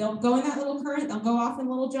they'll go in that little current, they'll go off in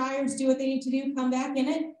little gyres, do what they need to do, come back in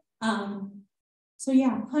it. So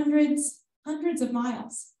yeah, hundreds of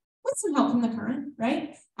miles with some help from the current,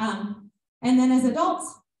 right? And then as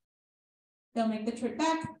adults, they'll make the trip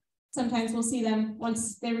back. Sometimes we'll see them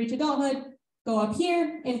once they reach adulthood, go up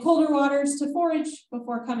here in colder waters to forage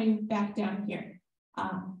before coming back down here.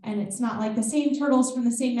 And it's not like the same turtles from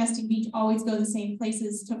the same nesting beach always go the same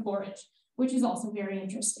places to forage, which is also very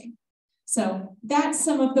interesting. So that's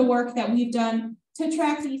some of the work that we've done to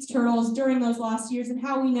track these turtles during those lost years and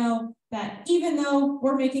how we know that even though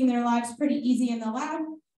we're making their lives pretty easy in the lab,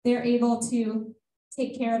 they're able to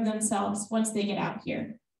take care of themselves once they get out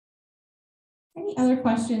here. Any other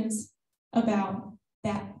questions about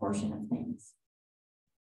that portion of things?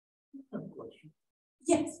 I have a question.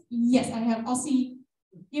 Yes, I have. I'll see.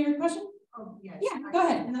 You have a question? Oh, yes. Yeah, go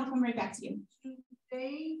ahead, and then I'll come right back to you. Do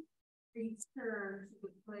they return to the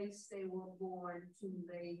place they were born to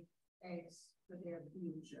lay eggs for their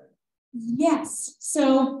future? Yes.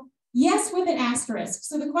 So yes, with an asterisk.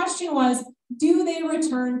 So the question was, do they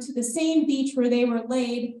return to the same beach where they were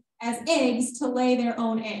laid as eggs to lay their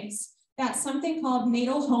own eggs? That's something called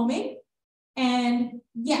natal homing. And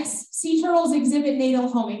yes, sea turtles exhibit natal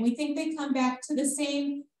homing. We think they come back to the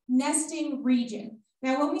same nesting region.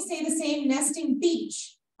 Now, when we say the same nesting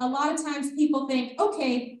beach, a lot of times people think,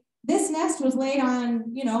 okay, this nest was laid on,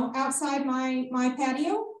 you know, outside my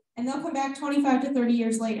patio, and they'll come back 25 to 30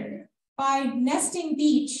 years later. By nesting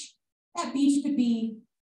beach, that beach could be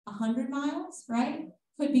 100 miles, right?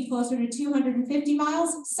 Could be closer to 250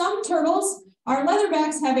 miles. Some turtles, our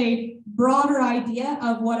leatherbacks, have a broader idea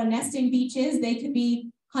of what a nesting beach is. They could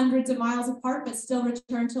be hundreds of miles apart, but still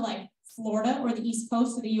return to like Florida or the East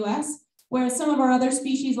Coast of the US, whereas some of our other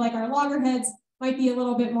species, like our loggerheads, might be a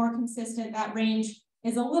little bit more consistent. That range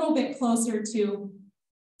is a little bit closer to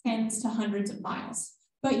tens to hundreds of miles.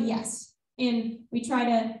 But yes, we try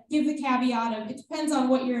to give the caveat of it depends on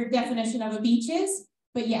what your definition of a beach is,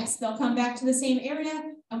 but yes, they'll come back to the same area,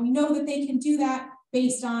 and we know that they can do that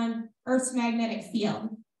based on Earth's magnetic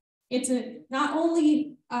field. It's not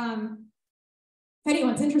only, if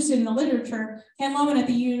anyone's interested in the literature, Ken Lohman at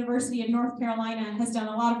the University of North Carolina has done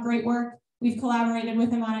a lot of great work. We've collaborated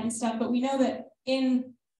with him on it and stuff, but we know that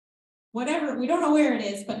in whatever, we don't know where it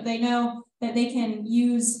is, but they know that they can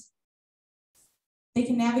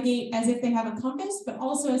navigate as if they have a compass, but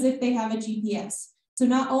also as if they have a GPS. So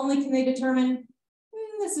not only can they determine,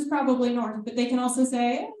 this is probably north, but they can also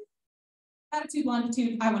say, latitude,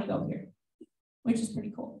 longitude, I want to go here, which is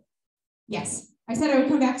pretty cool. Yes, I said I would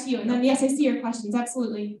come back to you, and then yes, I see your questions,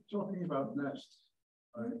 absolutely. Talking about nests,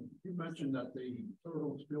 you mentioned that the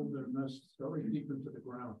turtles build their nests very deep into the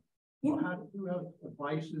ground. Yeah. Well, how do you have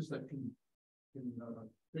devices that can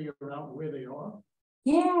figure out where they are?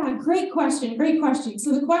 Yeah, great question, great question.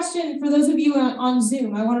 So the question, for those of you on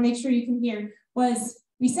Zoom, I want to make sure you can hear, was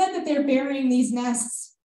we said that they're burying these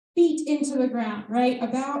nests feet into the ground, right?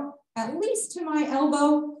 About at least to my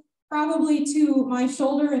elbow, probably to my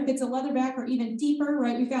shoulder if it's a leatherback, or even deeper,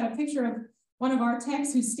 right? We've got a picture of one of our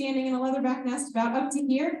techs who's standing in a leatherback nest about up to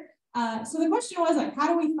here. So the question was, like, how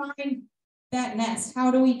do we find that nest? How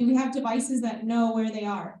do we have devices that know where they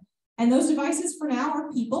are? And those devices for now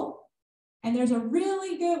are people. And there's a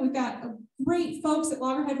really good, we've got great folks at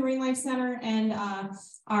Loggerhead Marine Life Center and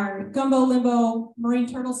our Gumbo Limbo marine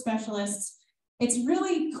turtle specialists. It's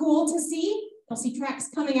really cool to see. You'll see tracks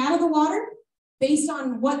coming out of the water. Based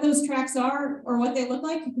on what those tracks are or what they look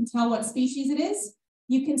like, you can tell what species it is.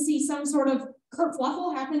 You can see some sort of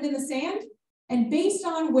kerfluffle happened in the sand. And based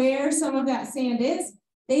on where some of that sand is,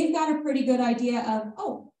 they've got a pretty good idea of,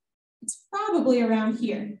 oh, it's probably around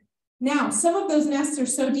here. Now, some of those nests are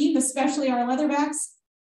so deep, especially our leatherbacks.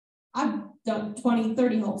 I've dug 20,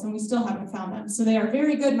 30 holes and we still haven't found them. So they are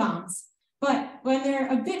very good moms. But when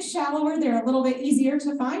they're a bit shallower, they're a little bit easier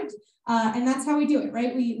to find. And that's how we do it,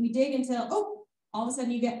 right? We dig until, oh, all of a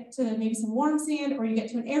sudden you get to maybe some warm sand, or you get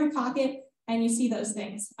to an air pocket and you see those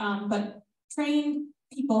things. But trained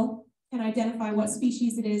people can identify what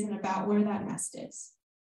species it is and about where that nest is.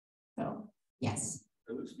 So, yes.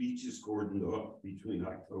 Are those beaches cordoned off between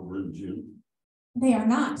October and June? They are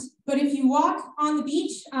not. But if you walk on the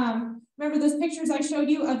beach, remember those pictures I showed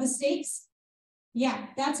you of the stakes? Yeah,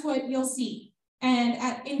 that's what you'll see. And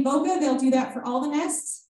in Boca, they'll do that for all the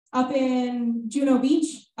nests. Up in Juno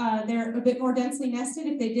Beach, they're a bit more densely nested.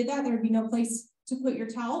 If they did that, there would be no place to put your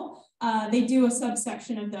towel. They do a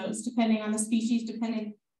subsection of those, depending on the species,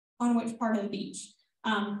 depending on which part of the beach.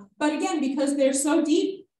 But again, because they're so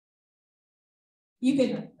deep, you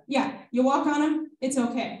could, yeah, you walk on them, it's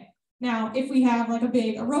okay. Now, if we have like a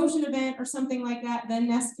big erosion event or something like that, then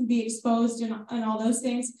nests can be exposed and all those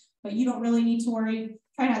things, but you don't really need to worry.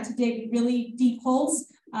 Try not to dig really deep holes.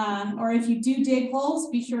 Or if you do dig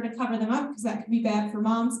holes, be sure to cover them up, because that could be bad for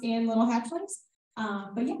moms and little hatchlings.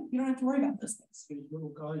 But yeah, you don't have to worry about those things. These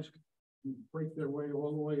little guys can break their way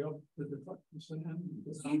all the way up to the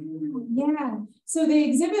sand. Yeah. So they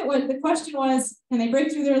exhibit what the question was, can they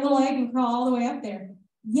break through their little egg and crawl all the way up there?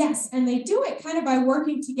 Yes, and they do it kind of by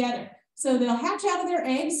working together. So they'll hatch out of their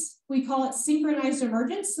eggs. We call it synchronized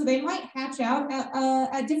emergence. So they might hatch out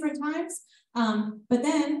at different times, but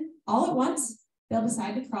then all at once, they'll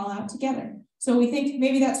decide to crawl out together. So we think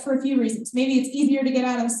maybe that's for a few reasons. Maybe it's easier to get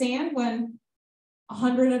out of the sand when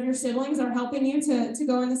 100 of your siblings are helping you to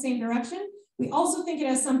go in the same direction. We also think it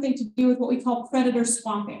has something to do with what we call predator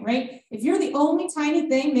swamping, right? If you're the only tiny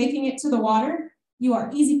thing making it to the water, you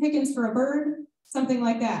are easy pickings for a bird, something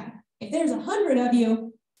like that. If there's 100 of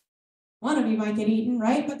you, one of you might get eaten,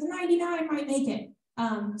 right? But the 99 might make it.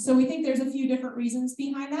 So we think there's a few different reasons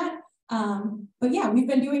behind that. But yeah, we've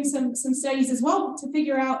been doing some studies as well to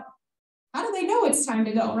figure out, how do they know it's time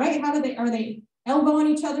to go, right? Are they elbowing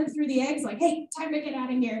each other through the eggs? Like, hey, time to get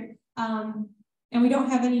out of here. And we don't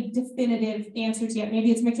have any definitive answers yet.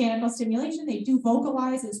 Maybe it's mechanical stimulation. They do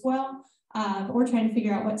vocalize as well. But we're trying to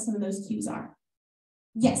figure out what some of those cues are.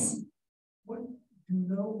 Yes. What Do you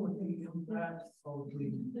know what the impact of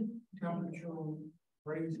the temperature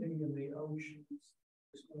raising in the oceans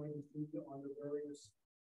is going to be on the various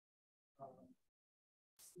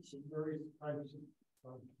types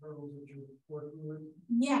of turtles that you're working with?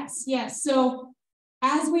 Yes, yes. So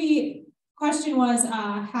as question was,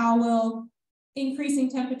 how will increasing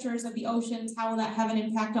temperatures of the oceans, how will that have an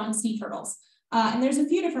impact on sea turtles? And there's a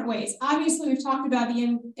few different ways. Obviously, we've talked about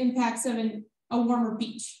the impacts of a warmer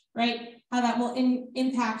beach, right? How that will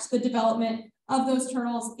impact the development of those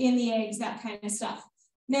turtles in the eggs, that kind of stuff.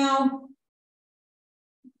 Now,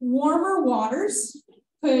 warmer waters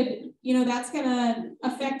could, that's going to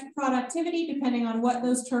affect productivity depending on what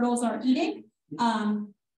those turtles are eating.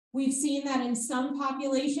 We've seen that in some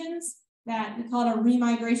populations that we call it a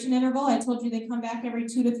remigration interval. I told you they come back every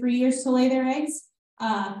 2 to 3 years to lay their eggs.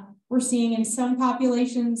 We're seeing in some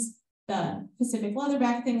populations, the Pacific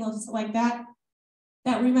leatherback thing looks like that.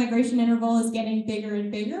 That remigration interval is getting bigger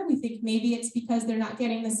and bigger. We think maybe it's because they're not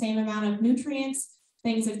getting the same amount of nutrients.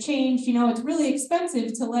 Things have changed. It's really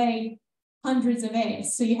expensive to lay hundreds of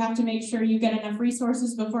eggs. So you have to make sure you get enough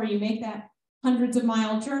resources before you make that hundreds of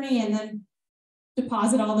mile journey and then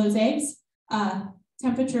deposit all those eggs.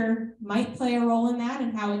 Temperature might play a role in that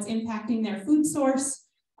and how it's impacting their food source.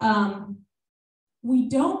 We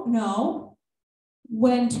don't know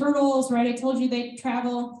when turtles, right? I told you they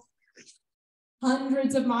travel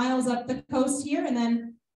hundreds of miles up the coast here, and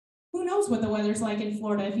then who knows what the weather's like in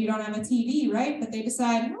Florida if you don't have a TV, right? But they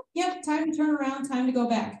decide, oh, yep, time to turn around, time to go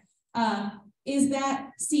back. Is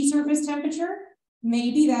that sea surface temperature?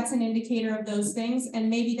 Maybe that's an indicator of those things, and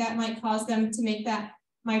maybe that might cause them to make that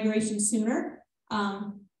migration sooner.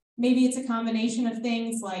 Maybe it's a combination of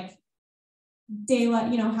things like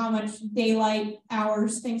daylight, how much daylight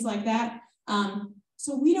hours, things like that.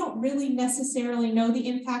 So we don't really necessarily know the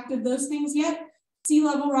impact of those things yet. Sea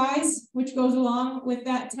level rise, which goes along with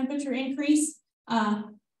that temperature increase.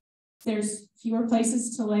 There's fewer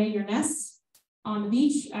places to lay your nests on the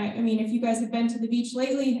beach. I mean, if you guys have been to the beach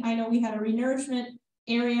lately, I know we had a renourishment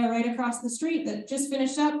area right across the street that just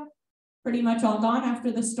finished up, pretty much all gone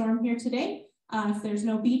after the storm here today. If there's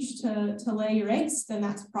no beach to lay your eggs, then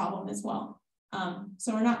that's a problem as well.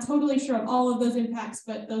 So we're not totally sure of all of those impacts,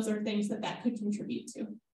 but those are things that could contribute to.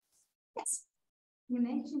 Yes. You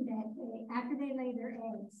mentioned that after they lay their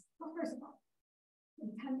eggs, well, first of all, they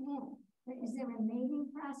come in. But is there a mating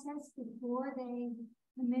process before they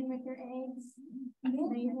come in with their eggs?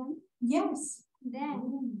 Lay them? Yes.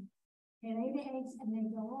 Then they lay the eggs and they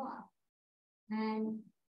go off. And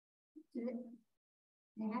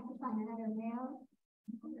they have to find another male.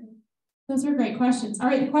 Those are great questions. All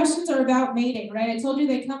right, the questions are about mating, right? I told you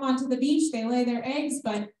they come onto the beach, they lay their eggs,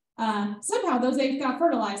 but somehow those eggs got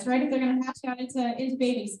fertilized, right? If they're going to hatch out into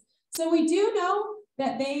babies. So we do know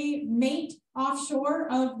that they mate offshore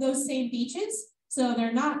of those same beaches. So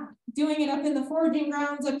they're not doing it up in the foraging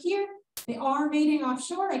grounds up here. They are mating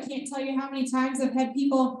offshore. I can't tell you how many times I've had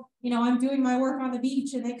people, I'm doing my work on the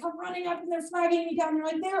beach and they come running up and they're flagging me down. They're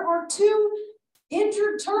like, there are 2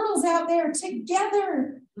 injured turtles out there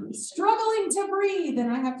together, struggling to breathe.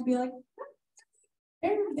 And I have to be like,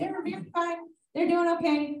 they're fine. They're doing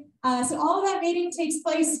okay. So all of that mating takes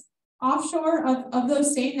place offshore of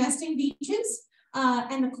those same nesting beaches.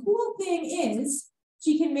 And the cool thing is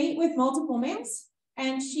she can mate with multiple males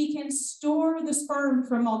and she can store the sperm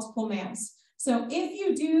from multiple males. So if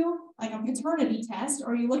you do like a paternity test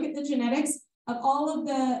or you look at the genetics of all of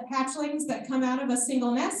the hatchlings that come out of a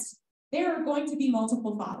single nest, there are going to be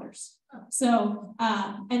multiple fathers. So,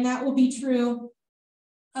 and that will be true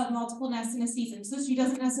of multiple nests in a season. So she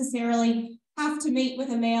doesn't necessarily have to mate with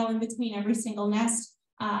a male in between every single nest.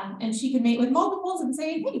 And she can mate with multiples and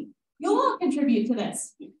say, hey, you'll all contribute to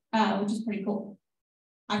this, which is pretty cool.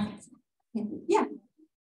 I think so. Yeah.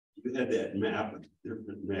 You had that map of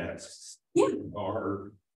different nests. Yeah.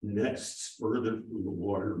 Are nests further from the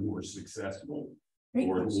water more successful, Great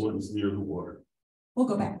or question. the ones near the water? We'll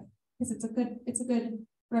go back because it's a good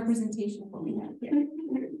representation of what we have here.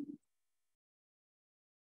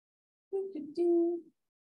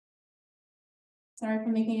 Sorry for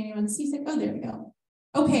making anyone seasick. Oh, there we go.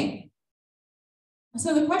 Okay.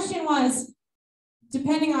 So the question was,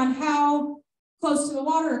 depending on how close to the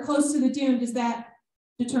water or close to the dune, does that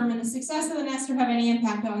determine the success of the nest or have any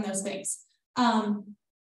impact on those things?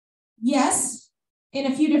 Yes,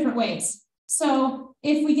 in a few different ways. So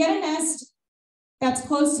if we get a nest that's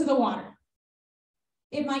close to the water,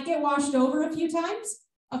 it might get washed over a few times.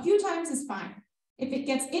 A few times is fine. If it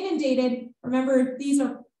gets inundated, remember these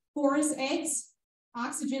are porous eggs.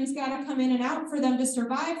 Oxygen's got to come in and out for them to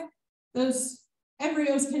survive. Those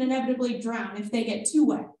embryos can inevitably drown if they get too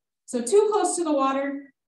wet. So too close to the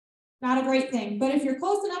water, not a great thing. But if you're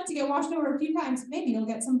close enough to get washed over a few times, maybe you'll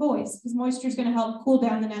get some buoys because moisture is going to help cool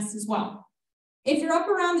down the nest as well. If you're up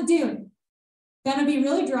around the dune, gonna be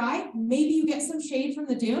really dry. Maybe you get some shade from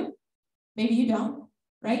the dune. Maybe you don't,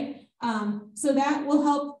 right? So that will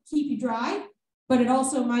help keep you dry, but it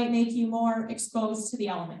also might make you more exposed to the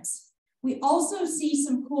elements. We also see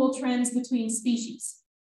some cool trends between species.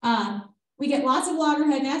 We get lots of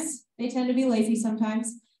loggerhead nests. They tend to be lazy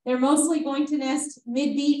sometimes. They're mostly going to nest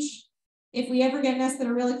mid-beach. If we ever get nests that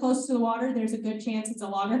are really close to the water, there's a good chance it's a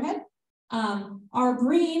loggerhead. Our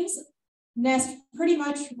greens nest pretty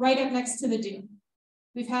much right up next to the dune.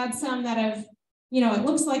 We've had some that have, it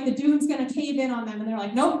looks like the dune's going to cave in on them and they're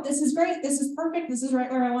like, nope, this is great. This is perfect. This is right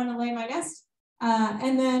where I want to lay my nest.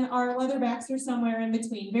 And then our leatherbacks are somewhere in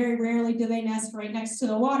between. Very rarely do they nest right next to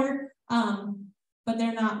the water, but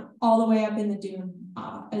they're not all the way up in the dune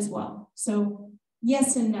as well. So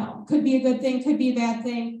yes and no. Could be a good thing, could be a bad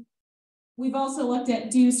thing. We've also looked at,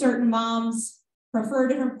 do certain moms prefer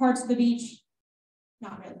different parts of the beach?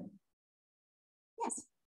 Not really. Yes.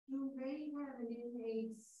 Do they have an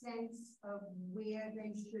innate sense of where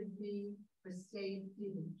they should be for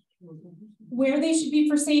safety? Where they should be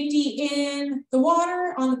for safety in the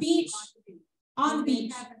water, on the beach? On the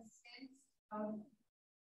beach. Have a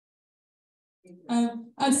sense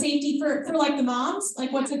Of safety for like the moms?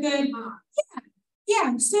 Like what's a good?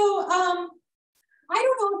 Yeah. So I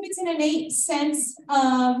don't know if it's an innate sense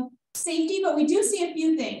of safety, but we do see a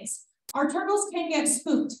few things. Our turtles can get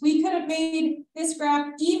spooked. We could have made this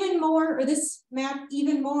graph even more, or this map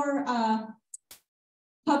even more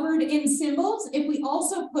covered in symbols if we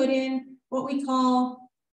also put in what we call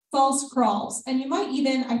false crawls. And you might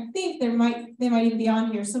even, I think they might even be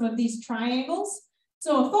on here, some of these triangles.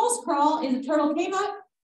 So a false crawl is a turtle came up,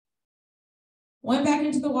 went back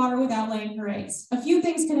into the water without laying her eggs. A few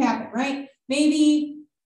things could happen, right? Maybe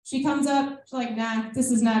she comes up, she's like, nah,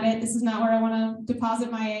 this is not it. This is not where I want to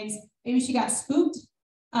deposit my eggs. Maybe she got spooked.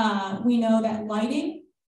 We know that lighting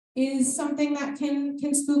is something that can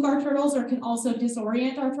spook our turtles or can also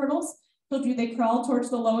disorient our turtles. So do they crawl towards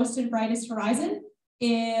the lowest and brightest horizon?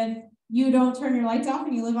 If you don't turn your lights off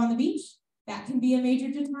and you live on the beach, that can be a major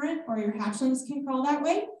deterrent, or your hatchlings can crawl that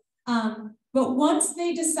way. But once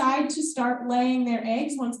they decide to start laying their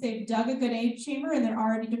eggs, once they've dug a good egg chamber and they're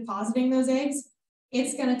already depositing those eggs,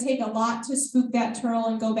 it's going to take a lot to spook that turtle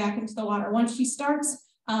and go back into the water. Once she starts,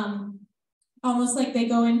 almost like they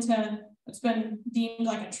go into what's been deemed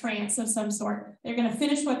like a trance of some sort. They're going to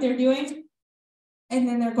finish what they're doing, and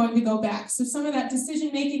then they're going to go back. So some of that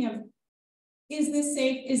decision making of, is this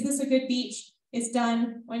safe? Is this a good beach? Is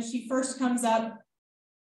done when she first comes up,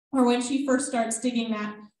 or when she first starts digging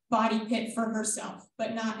that body pit for herself,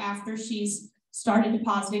 but not after she's started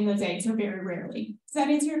depositing those eggs, or very rarely. Does that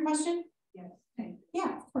answer your question? Yes. Thank you.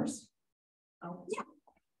 Yeah, of course. Yeah.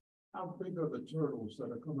 How big are the turtles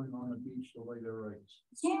that are coming on the beach to lay their eggs?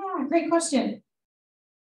 Yeah, great question.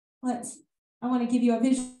 I want to give you a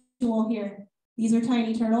visual here. These are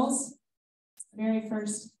tiny turtles. Very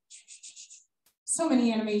first. So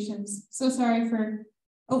many animations. So sorry for,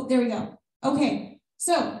 oh, there we go. Okay,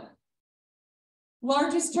 so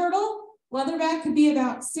largest turtle, leatherback, could be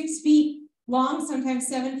about 6 feet long, sometimes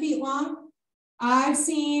 7 feet long. I've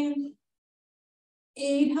seen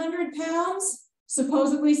 800 pounds.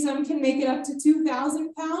 Supposedly some can make it up to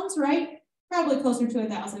 2,000 pounds, right? Probably closer to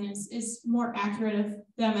 1,000 is more accurate of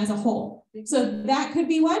them as a whole. So that could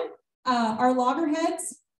be one. Our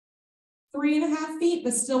loggerheads, 3.5 feet,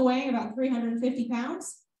 but still weighing about 350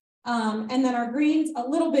 pounds. And then our greens, a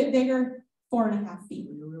little bit bigger, 4.5 feet.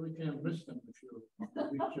 You really can't miss them if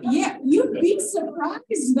you're. Yeah, you'd be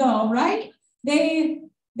surprised though, right? They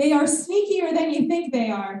are sneakier than you think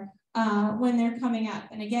they are when they're coming up.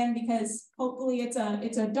 And again, because hopefully it's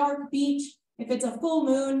a dark beach. If it's a full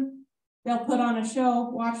moon, they'll put on a show,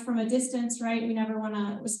 watch from a distance, right? We never want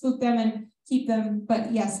to spook them and keep them,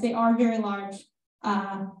 but yes, they are very large.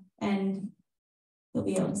 And you'll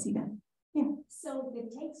be able to see them. Yeah. So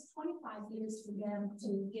it takes 25 years for them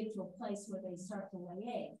to get to a place where they start to lay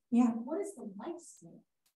eggs. Yeah. What is the lifespan?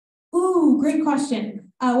 Ooh, great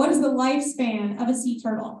question. What is the lifespan of a sea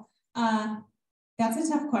turtle? That's a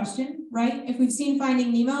tough question, right? If we've seen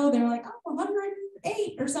Finding Nemo, they're like, oh,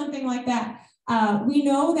 108 or something like that. We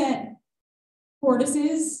know that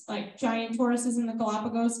tortoises, like giant tortoises in the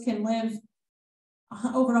Galapagos, can live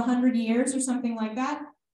over 100 years or something like that.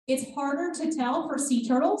 It's harder to tell for sea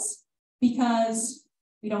turtles because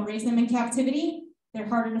we don't raise them in captivity. They're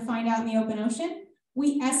harder to find out in the open ocean.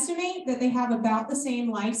 We estimate that they have about the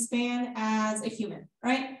same lifespan as a human,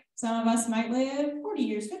 right? Some of us might live 40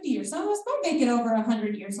 years, 50 years. Some of us might make it over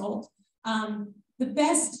 100 years old. The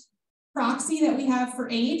best proxy that we have for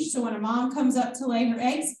age, so when a mom comes up to lay her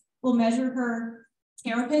eggs, we'll measure her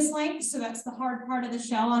carapace length, so that's the hard part of the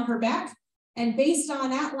shell on her back. And based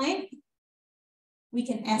on that length, we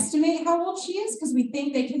can estimate how old she is because we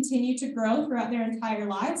think they continue to grow throughout their entire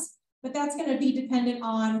lives. But that's going to be dependent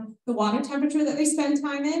on the water temperature that they spend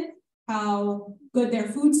time in, how good their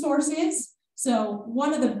food source is. So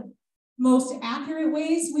one of the most accurate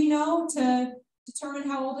ways we know to determine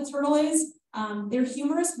how old a turtle is, their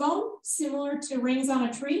humerus bone, similar to rings on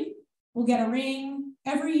a tree. We'll get a ring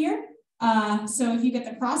every year. So if you get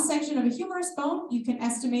the cross section of a humerus bone, you can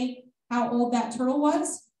estimate how old that turtle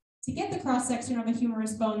was. To get the cross section of a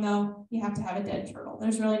humerus bone, though, you have to have a dead turtle.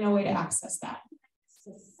 There's really no way to access that.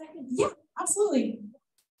 Yeah, absolutely.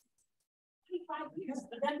 25 years,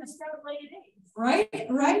 but then to start laying eggs. Right.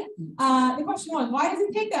 The question was, why does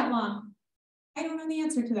it take that long? I don't know the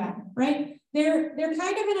answer to that, right? They're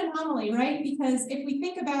kind of an anomaly, right? Because if we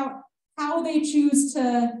think about how they choose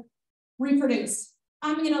to reproduce,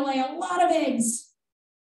 I'm going to lay a lot of eggs,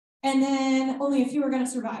 and then only a few are going to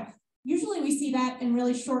survive. Usually we see that in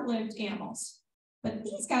really short-lived animals. But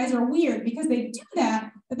these guys are weird because they do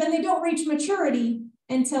that, but then they don't reach maturity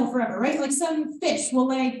until forever, right? Like some fish will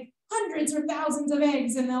lay hundreds or thousands of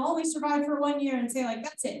eggs and they'll only survive for 1 year and say like,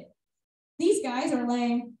 that's it. These guys are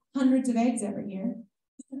laying hundreds of eggs every year.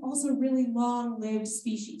 And also really long-lived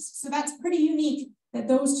species. So that's pretty unique that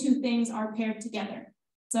those two things are paired together.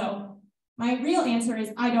 So my real answer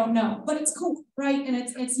is I don't know, but it's cool, right? And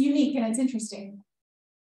it's unique and it's interesting.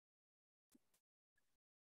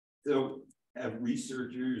 So have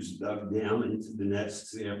researchers dug down into the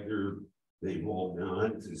nests after they've all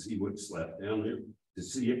gone to see what's left down there, to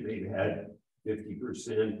see if they've had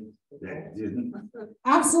 50% that didn't?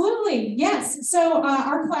 Absolutely, yes. So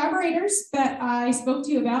our collaborators that I spoke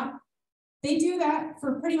to you about, they do that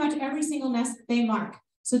for pretty much every single nest that they mark.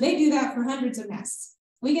 So they do that for hundreds of nests.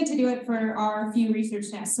 We get to do it for our few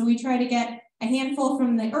research nests. So we try to get a handful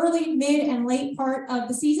from the early, mid, and late part of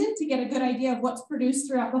the season to get a good idea of what's produced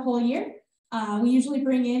throughout the whole year. We usually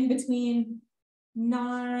bring in between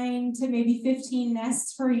 9 to maybe 15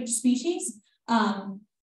 nests for each species.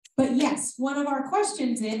 But yes, one of our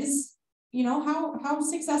questions is, you know, how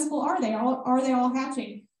successful are they? Are they all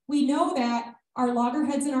hatching? We know that our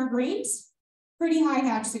loggerheads and our greens, pretty high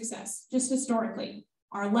hatch success, just historically.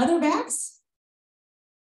 Our leatherbacks,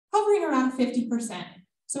 hovering around 50%.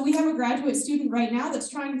 So we have a graduate student right now that's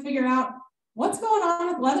trying to figure out what's going on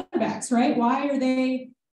with leatherbacks, right? Why are they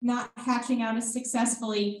not hatching out as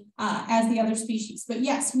successfully as the other species? But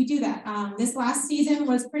yes, we do that. This last season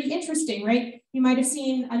was pretty interesting, right? You might have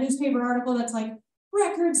seen a newspaper article that's like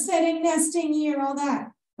record-setting nesting year, all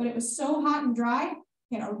that. But it was so hot and dry,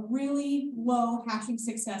 we had a really low hatching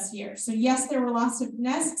success year. So yes, there were lots of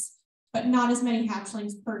nests, but not as many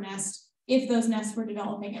hatchlings per nest if those nests were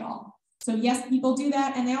developing at all. So yes, people do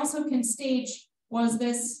that, and they also can stage, was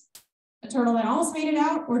this a turtle that almost made it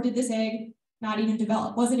out, or did this egg not even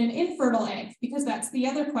develop? Was it an infertile egg? Because that's the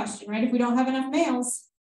other question, right? If we don't have enough males,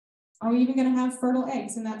 are we even going to have fertile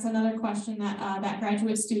eggs? And that's another question that that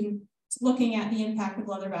graduate student is looking at the impact of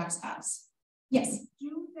leatherbacks has. Yes?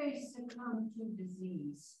 Do they succumb to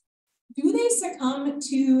disease? Do they succumb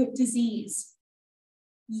to disease?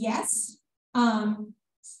 Yes.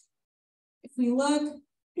 If we look,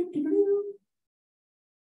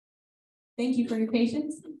 thank you for your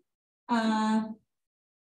patience. I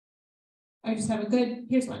just have a good,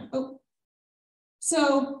 here's one. Oh,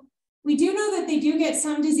 so we do know that they do get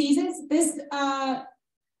some diseases. This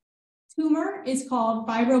tumor is called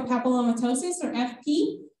fibropapillomatosis, or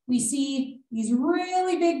FP. We see these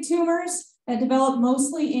really big tumors that develop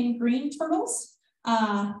mostly in green turtles.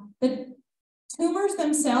 The tumors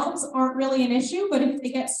themselves aren't really an issue, but if they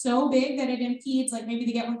get so big that it impedes, like maybe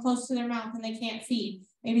they get one close to their mouth and they can't feed,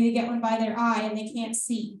 maybe they get one by their eye and they can't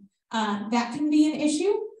see, that can be an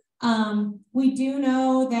issue. We do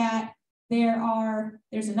know that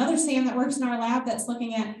there's another Sam that works in our lab that's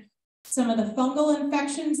looking at some of the fungal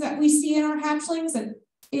infections that we see in our hatchlings. And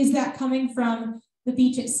is that coming from the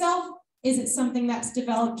beach itself? Is it something that's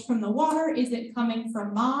developed from the water? Is it coming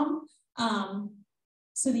from mom?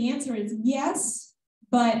 So the answer is yes,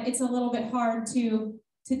 but it's a little bit hard to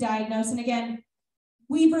diagnose. And again,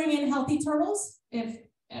 we bring in healthy turtles if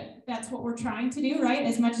that's what we're trying to do, right?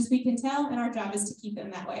 As much as we can tell, and our job is to keep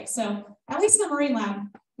them that way. So at least in the marine lab,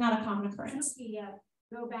 not a common occurrence.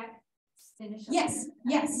 Go back, finish up. Yes.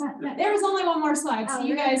 There was only one more slide. So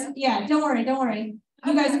you guys, yeah, don't worry.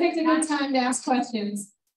 You guys picked a good time to ask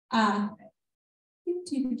questions. I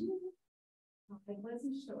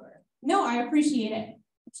wasn't sure. No, I appreciate it.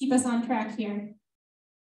 Keep us on track here.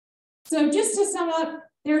 So just to sum up,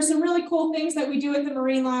 there are some really cool things that we do at the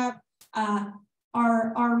Marine Lab.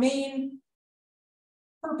 Our main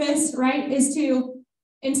purpose, right, is to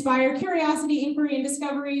inspire curiosity, inquiry, and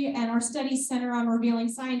discovery, and our studies center on revealing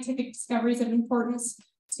scientific discoveries of importance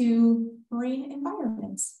to marine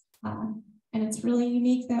environments. And it's really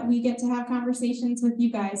unique that we get to have conversations with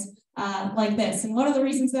you guys like this. And one of the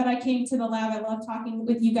reasons that I came to the lab, I love talking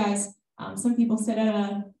with you guys. Some people sit at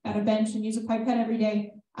a bench and use a pipette every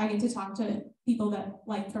day. I get to talk to people that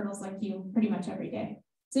like turtles like you pretty much every day.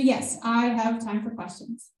 So yes, I have time for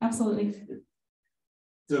questions. Absolutely.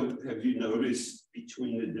 So have you noticed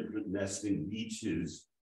between the different nesting beaches,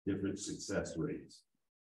 different success rates?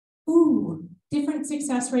 Ooh, different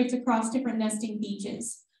success rates across different nesting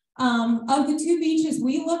beaches. Of the 2 beaches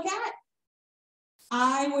we look at,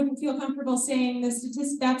 I wouldn't feel comfortable saying the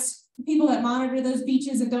statistics. That's people that monitor those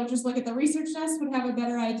beaches and don't just look at the research nest would have a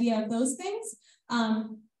better idea of those things.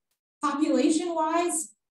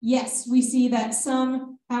 Population-wise, yes, we see that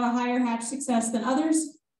some have a higher hatch success than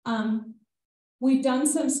others. We've done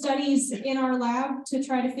some studies in our lab to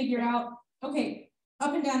try to figure out, okay,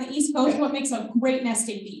 up and down the East Coast, what makes a great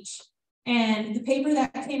nesting beach? And the paper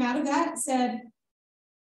that came out of that said,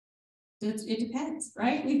 it depends,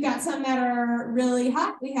 right? We've got some that are really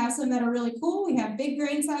hot. We have some that are really cool. We have big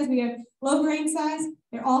grain size. We have low grain size.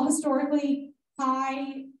 They're all historically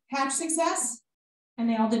high hatch success, and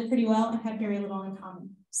they all did pretty well and had very little in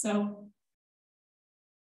common. So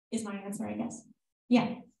is my answer, I guess.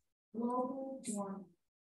 Yeah. Global warming.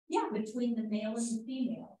 Yeah. Between the male and the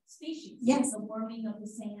female species. Yes. The warming of the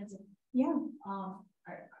sands. And, yeah.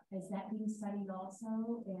 Is that being studied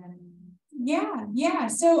also? And yeah.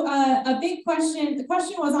 So a big question, the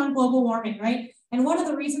question was on global warming, right? And one of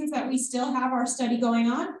the reasons that we still have our study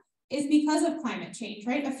going on is because of climate change,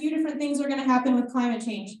 right? A few different things are going to happen with climate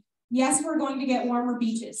change. Yes, we're going to get warmer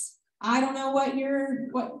beaches. I don't know what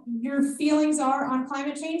your feelings are on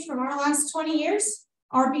climate change from our last 20 years.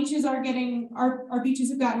 Our beaches are getting, our beaches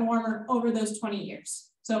have gotten warmer over those 20 years.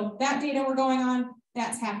 So that data we're going on,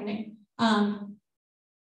 that's happening.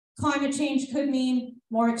 Climate change could mean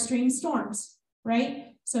more extreme storms,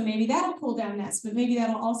 right? So maybe that'll cool down nests, but maybe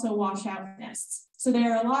that'll also wash out nests. So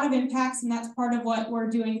there are a lot of impacts, and that's part of what we're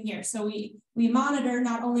doing here. So we monitor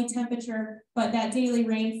not only temperature, but that daily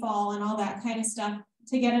rainfall and all that kind of stuff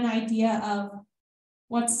to get an idea of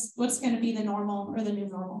what's going to be the normal or the new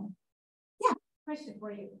normal. Yeah. Question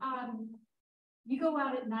for you. You go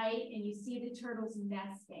out at night and you see the turtles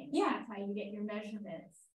nesting. Yeah. That's how you get your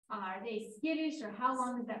measurements. Are they skittish, or how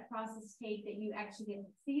long does that process take that you actually get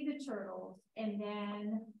to see the turtles? And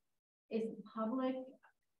then is the public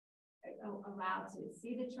allowed to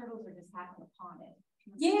see the turtles or just happen upon it?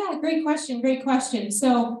 Yeah, great question. Great question.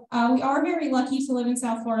 So we are very lucky to live in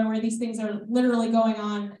South Florida where these things are literally going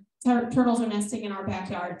on. Turtles are nesting in our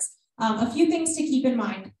backyards. A few things to keep in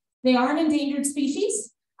mind. They are an endangered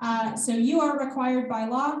species. So you are required by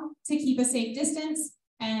law to keep a safe distance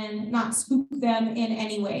and not spook them in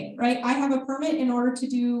any way, right? I have a permit in order to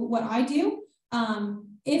do what I do.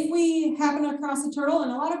 If we happen across a turtle,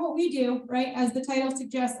 and a lot of what we do, right, as the title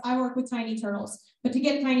suggests, I work with tiny turtles, but to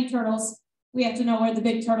get tiny turtles, we have to know where the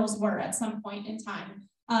big turtles were at some point in time.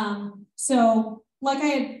 So like I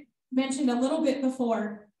had mentioned a little bit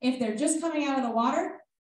before, if they're just coming out of the water,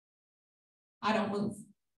 I don't move,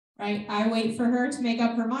 right? I wait for her to make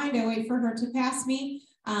up her mind. I wait for her to pass me.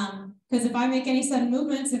 Because if I make any sudden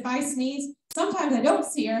movements, if I sneeze, sometimes I don't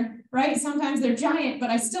see her, right? Sometimes they're giant, but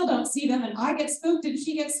I still don't see them, and I get spooked and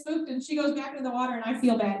she gets spooked and she goes back into the water and I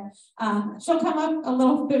feel bad. She'll come up a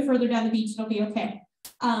little bit further down the beach, it'll be okay.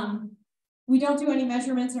 We don't do any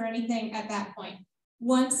measurements or anything at that point.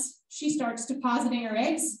 Once she starts depositing her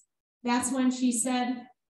eggs, that's when she said,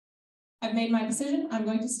 I've made my decision. I'm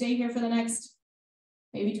going to stay here for the next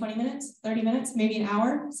maybe 20 minutes, 30 minutes, maybe an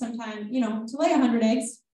hour. Sometime, you know, to lay 100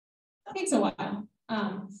 eggs takes a while.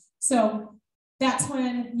 So that's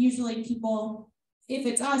when usually people, if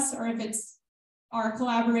it's us or if it's our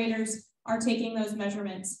collaborators, are taking those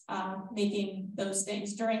measurements, making those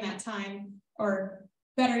things during that time, or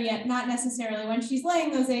better yet, not necessarily when she's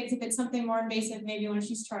laying those eggs. If it's something more invasive, maybe when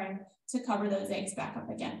she's trying to cover those eggs back up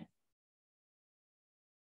again.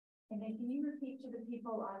 And then can you repeat to the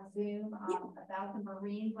people on Zoom about the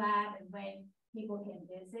Marine Lab and when people can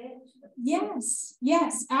visit?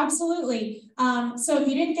 Yes, absolutely. So if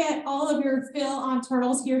you didn't get all of your fill on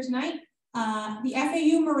turtles here tonight, the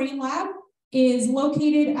FAU Marine Lab is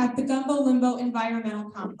located at the Gumbo Limbo Environmental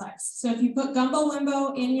Complex. So if you put Gumbo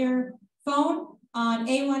Limbo in your phone on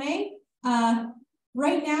A1A,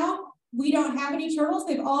 right now we don't have any turtles.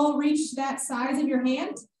 They've all reached that size of your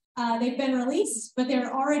hand. They've been released, but there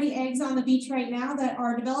are already eggs on the beach right now that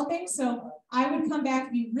are developing. So I would come back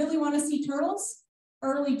if you really want to see turtles.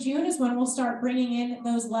 Early June is when we'll start bringing in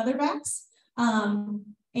those leatherbacks.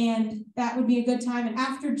 And that would be a good time. And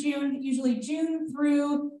after June, usually June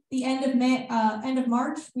through the end of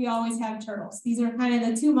March, we always have turtles. These are kind of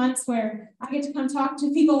the 2 months where I get to come talk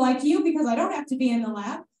to people like you because I don't have to be in the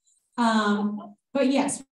lab. But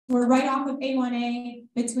yes, we're right off of A1A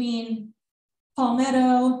between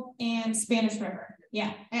Palmetto and Spanish River.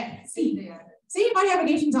 Yeah. See, my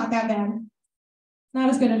navigation's not that bad. Not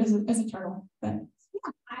as good as a turtle, but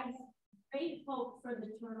yeah. I have great hope for the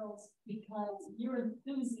turtles because your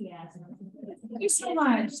enthusiasm. Thank you so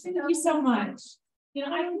much. Thank you so much. You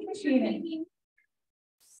know, I appreciate it.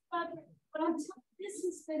 But this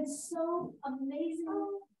has been so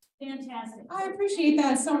amazing, fantastic. I appreciate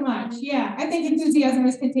that so much. Yeah, I think enthusiasm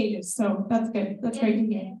is contagious, so that's good. That's great to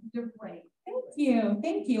hear. You're great. Thank you.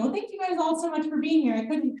 Thank you. Well, thank you guys all so much for being here. I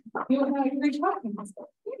couldn't do it without your talking.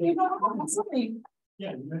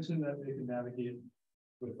 Yeah, you mentioned that they can navigate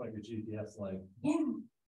with like a GPS like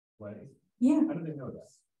way. Yeah. How do they know that?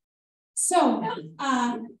 So,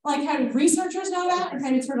 like how do researchers know that, or how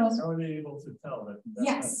do turtles? How are they able to tell that?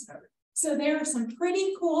 Yes. So there are some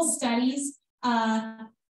pretty cool studies.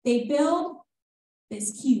 They build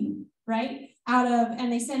this cube, right?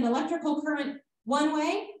 And they send electrical current one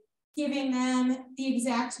way, giving them the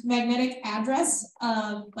exact magnetic address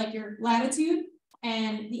of like your latitude,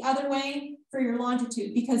 and the other way for your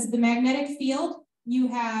longitude, because the magnetic field, you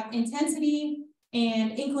have intensity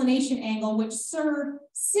and inclination angle, which serve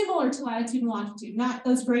similar to latitude and longitude, not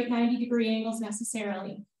those great 90-degree angles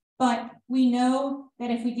necessarily. But we know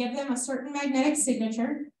that if we give them a certain magnetic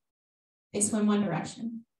signature, they swim one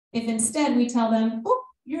direction. If instead we tell them, oh,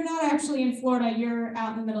 you're not actually in Florida, you're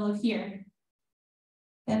out in the middle of here,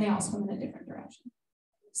 then they all swim in a different direction.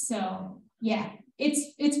 So yeah,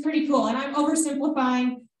 it's pretty cool. And I'm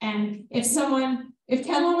oversimplifying. And if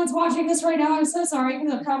Ken was watching this right now, I'm so sorry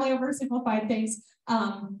because I've probably oversimplified things.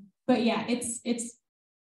 But yeah, it's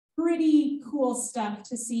pretty cool stuff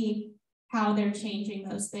to see how they're changing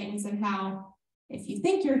those things, and how if you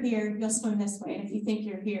think you're here, you'll swim this way. And if you think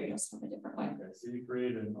you're here, you'll swim a different way. Okay, so you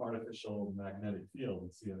create an artificial magnetic field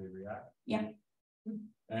and see how they react. Yeah.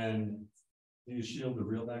 And do you shield the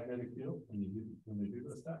real magnetic field when they do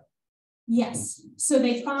this stuff? Yes. So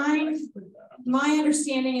they find, my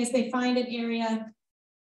understanding is they find an area,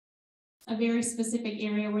 a very specific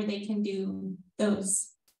area where they can do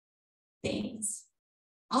those things.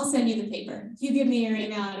 I'll send you the paper. If you give me your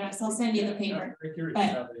email address, I'll send you the paper. I'm curious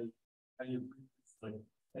how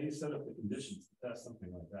you set up the conditions to test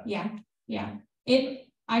something like that. Yeah, yeah.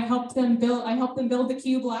 I helped them build the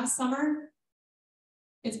cube last summer.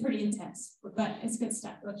 It's pretty intense, but it's good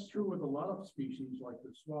stuff. That's true with a lot of species, like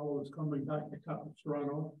the swallows coming back to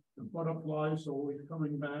Toronto, the butterflies always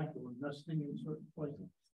coming back or nesting in certain places.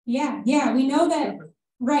 Yeah, we know that,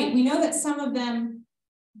 right? We know that some of them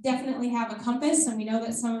definitely have a compass, and we know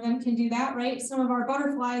that some of them can do that, right? Some of our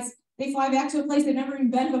butterflies, they fly back to a place they've never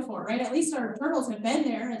even been before, right? At least our turtles have been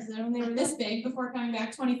there when they were this big before coming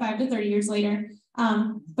back 25 to 30 years later.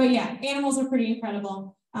 But yeah, animals are pretty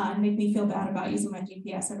incredible. Make me feel bad about using my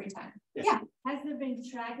GPS every time. Yeah. Has there been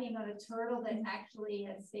tracking on a turtle that actually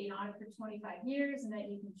has stayed on for 25 years and that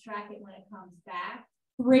you can track it when it comes back?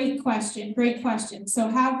 Great question. Great question. So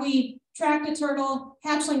have we tracked a turtle,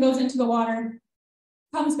 hatchling goes into the water,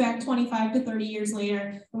 comes back 25 to 30 years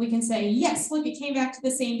later, and we can say, yes, look, it came back to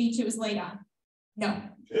the same beach it was laid on? No.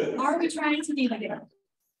 Are we trying to do that?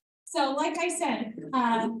 So like I said,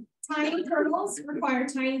 tiny turtles require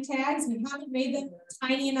tiny tags. We haven't made them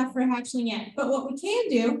tiny enough for hatchling yet. But what we can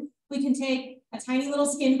do, we can take a tiny little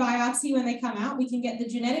skin biopsy when they come out. We can get the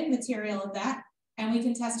genetic material of that, and we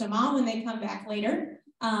can test a mom when they come back later.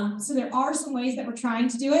 So there are some ways that we're trying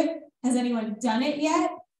to do it. Has anyone done it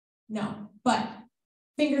yet? No, but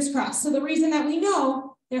fingers crossed. So the reason that we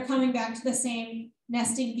know they're coming back to the same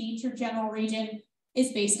nesting beach or general region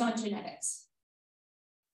is based on genetics.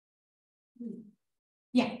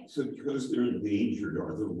 Yeah. So because they're endangered,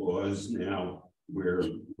 are there laws now where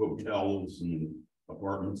hotels and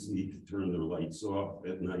apartments need to turn their lights off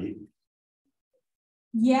at night?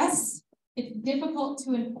 Yes, it's difficult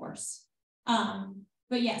to enforce.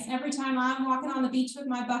 But yes, every time I'm walking on the beach with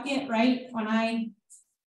my bucket, right,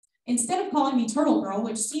 instead of calling me turtle girl,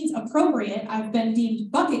 which seems appropriate, I've been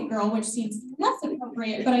deemed bucket girl, which seems less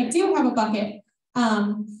appropriate, but I do have a bucket.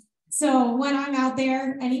 So when I'm out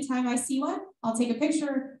there, anytime I see one, I'll take a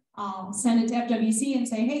picture, I'll send it to FWC and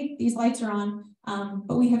say, hey, these lights are on.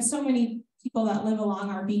 But we have so many people that live along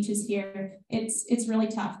our beaches here, it's really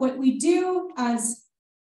tough. What we do as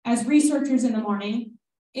researchers in the morning,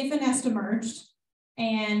 if a nest emerged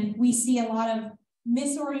and we see a lot of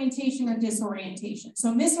misorientation or disorientation.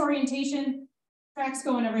 So misorientation, tracks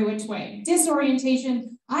going every which way.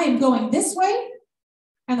 Disorientation, I am going this way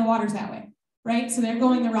and the water's that way, right? So they're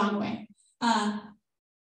going the wrong way.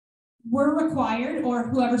 We're required, or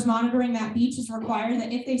whoever's monitoring that beach is required,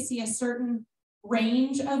 that if they see a certain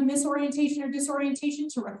range of misorientation or disorientation,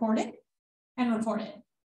 to record it and report it.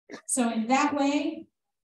 So in that way,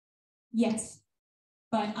 yes.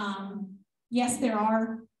 But yes, there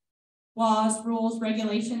are laws, rules,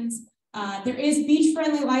 regulations. There is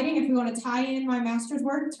beach-friendly lighting. If you want to tie in my master's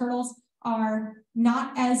work, turtles are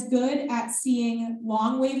not as good at seeing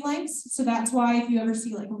long wavelengths. So that's why if you ever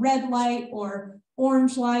see like red light or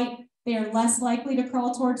orange light, they are less likely to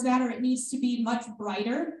crawl towards that, or it needs to be much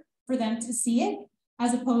brighter for them to see it,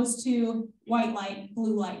 as opposed to white light,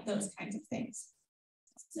 blue light, those kinds of things.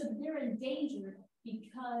 So they're endangered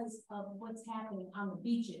because of what's happening on the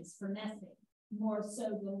beaches for nesting, more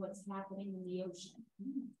so than what's happening in the ocean,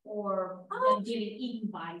 or them getting eaten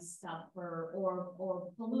by stuff, or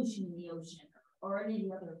pollution in the ocean, or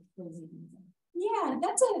any other crazy reason. Yeah,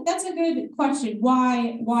 that's a good question.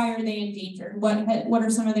 Why are they endangered? What are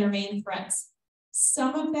some of their main threats?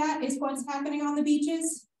 Some of that is what's happening on the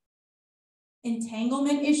beaches.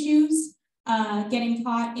 Entanglement issues, getting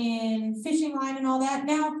caught in fishing line and all that.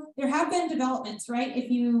 Now, there have been developments, right? If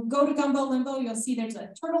you go to Gumbo Limbo, you'll see there's a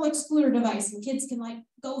turtle excluder device and kids can like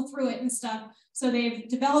go through it and stuff. So they've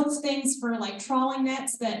developed things for like trawling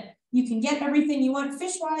nets that you can get everything you want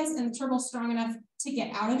fish-wise and the turtle's strong enough to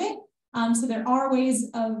get out of it. So there are ways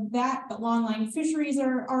of that, but longline fisheries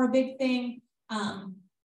are a big thing.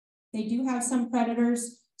 They do have some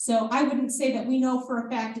predators. So I wouldn't say that we know for a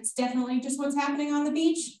fact it's definitely just what's happening on the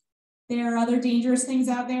beach. There are other dangerous things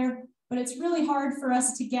out there, but it's really hard for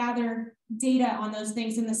us to gather data on those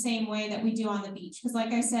things in the same way that we do on the beach. Because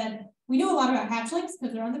like I said, we know a lot about hatchlings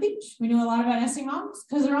because they're on the beach. We know a lot about nesting moms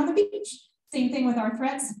because they're on the beach. Same thing with our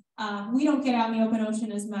threats. We don't get out in the open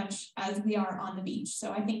ocean as much as we are on the beach.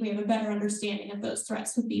 So I think we have a better understanding of those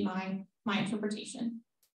threats would be my interpretation.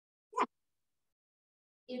 Yeah.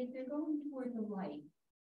 If they're going toward the light,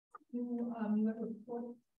 you ever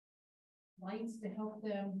put lights to help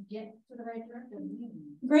them get to the right direction?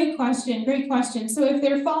 Great question, great question. So if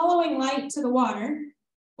they're following light to the water,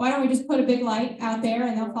 why don't we just put a big light out there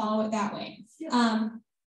and they'll follow it that way?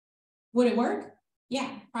 Would it work? Yeah,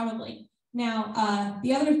 probably. Now,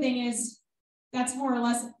 the other thing is that's more or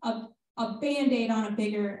less a band-aid on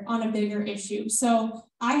a bigger issue. So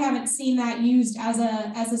I haven't seen that used as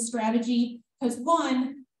a strategy because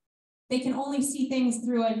one, they can only see things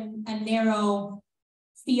through a narrow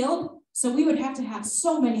field. So we would have to have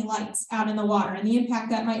so many lights out in the water and the impact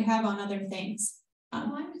that might have on other things. I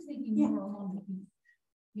was thinking more along the beach,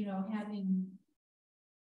 you know, having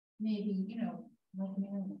maybe, you know,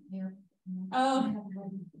 like there.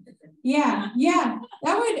 Yeah,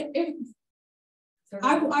 that would.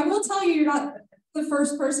 I will tell you, you're not the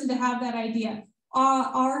first person to have that idea.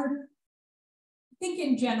 I think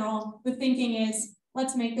in general, the thinking is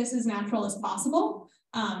let's make this as natural as possible.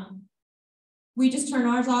 We just turn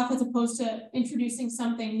ours off as opposed to introducing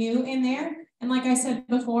something new in there. And like I said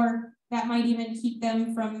before, that might even keep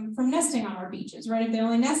them from nesting on our beaches, right? If they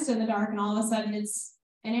only nest in the dark and all of a sudden it's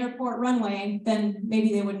an airport runway, then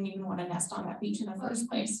maybe they wouldn't even want to nest on that beach in the first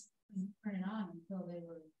place. Turn it on until they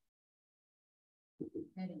were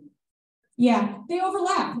heading. Yeah, they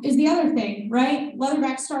overlap is the other thing, right?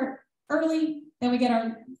 Leatherbacks start early, then we get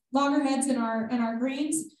our loggerheads and our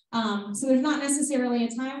greens. So there's not necessarily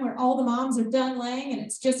a time where all the moms are done laying and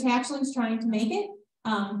it's just hatchlings trying to make it.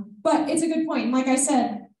 But it's a good point. And like I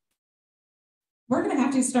said, we're going to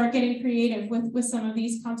have to start getting creative with some of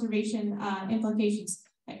these conservation implications.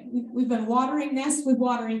 We've been watering nests with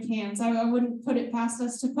watering cans. I wouldn't put it past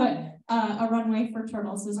us to put a runway for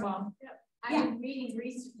turtles as well. I was reading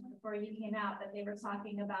research before you came out that they were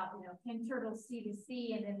talking about, you know, can turtles see the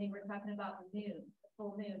sea, and then they were talking about the moon, the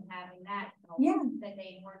full moon, having that. That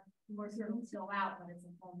they more turtles go out when it's a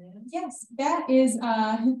full moon. Yes, that is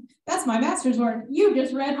that's my master's work. You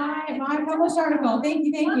just read my published article. Thank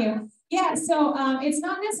you. Yeah, so it's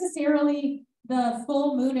not necessarily the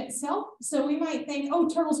full moon itself. So we might think, oh,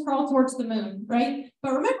 turtles crawl towards the moon, right?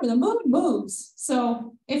 But remember, the moon moves.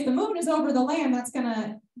 So if the moon is over the land, that's going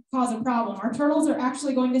to cause a problem. Our turtles are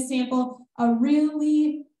actually going to sample a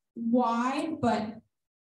really wide, but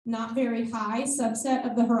not very high subset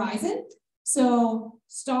of the horizon. So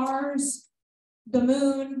stars, the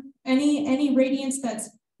moon, any radiance that's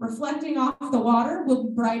reflecting off the water will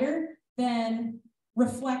be brighter then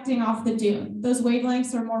reflecting off the dune. Those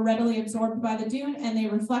wavelengths are more readily absorbed by the dune and they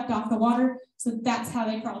reflect off the water. So that's how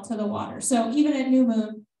they crawl to the water. So even at new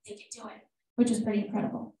moon, they can do it, which is pretty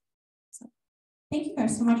incredible. So thank you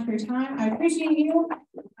guys so much for your time. I appreciate you.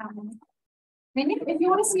 And if you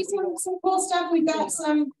want to see some cool stuff, we've got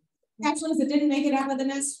some hatchlings that didn't make it out of the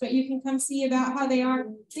nest, but you can come see about how they are.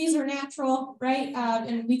 These are natural, right?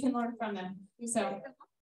 And we can learn from them. So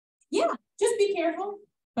yeah, just be careful,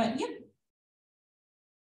 but yeah.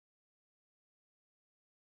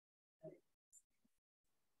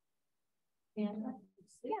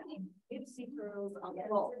 It's see-through,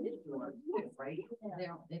 well, right?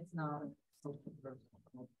 It's not.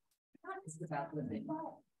 It's about living.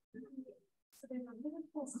 So there's a really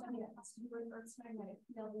cool study that has to do with Earth's magnetic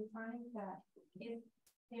field and finding that if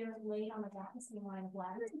they're laid on the Dapplesing line of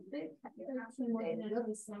bladder, they're actually more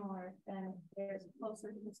genetically similar than theirs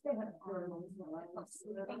closer to the state of I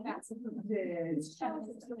think that's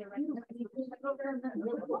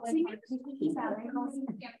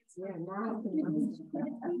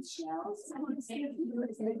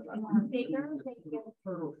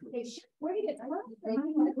where do you get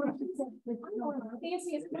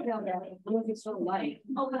It's so light.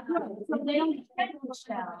 oh, so they don't get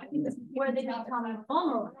shell where they become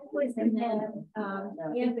vulnerable. And then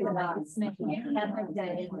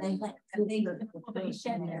they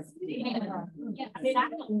shed their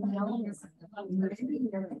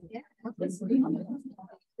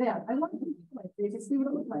yeah, I want to just see what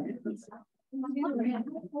it looks like.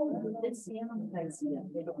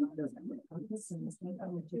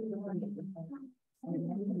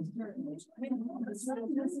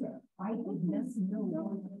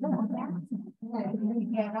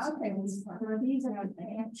 These are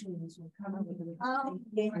actually coming with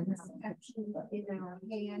in our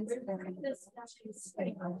hands.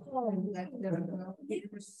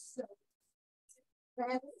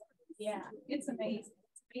 Yeah, it's amazing.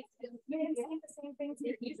 It's the same things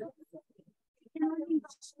here.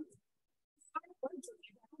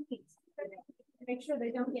 Make sure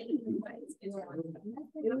they don't get eaten by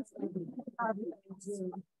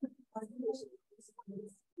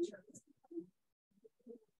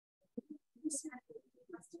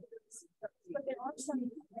but there are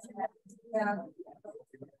some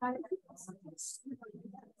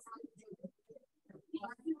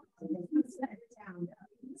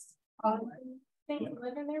they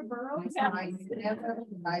live in their burrows. I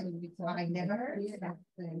never heard of that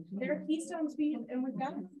thing. They're keystone species, and we've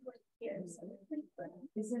got them here. So they're pretty good.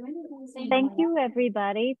 Thank you,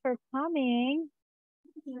 everybody, for coming.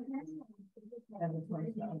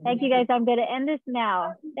 Thank you, guys. I'm going to end this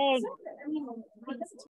now. Thanks.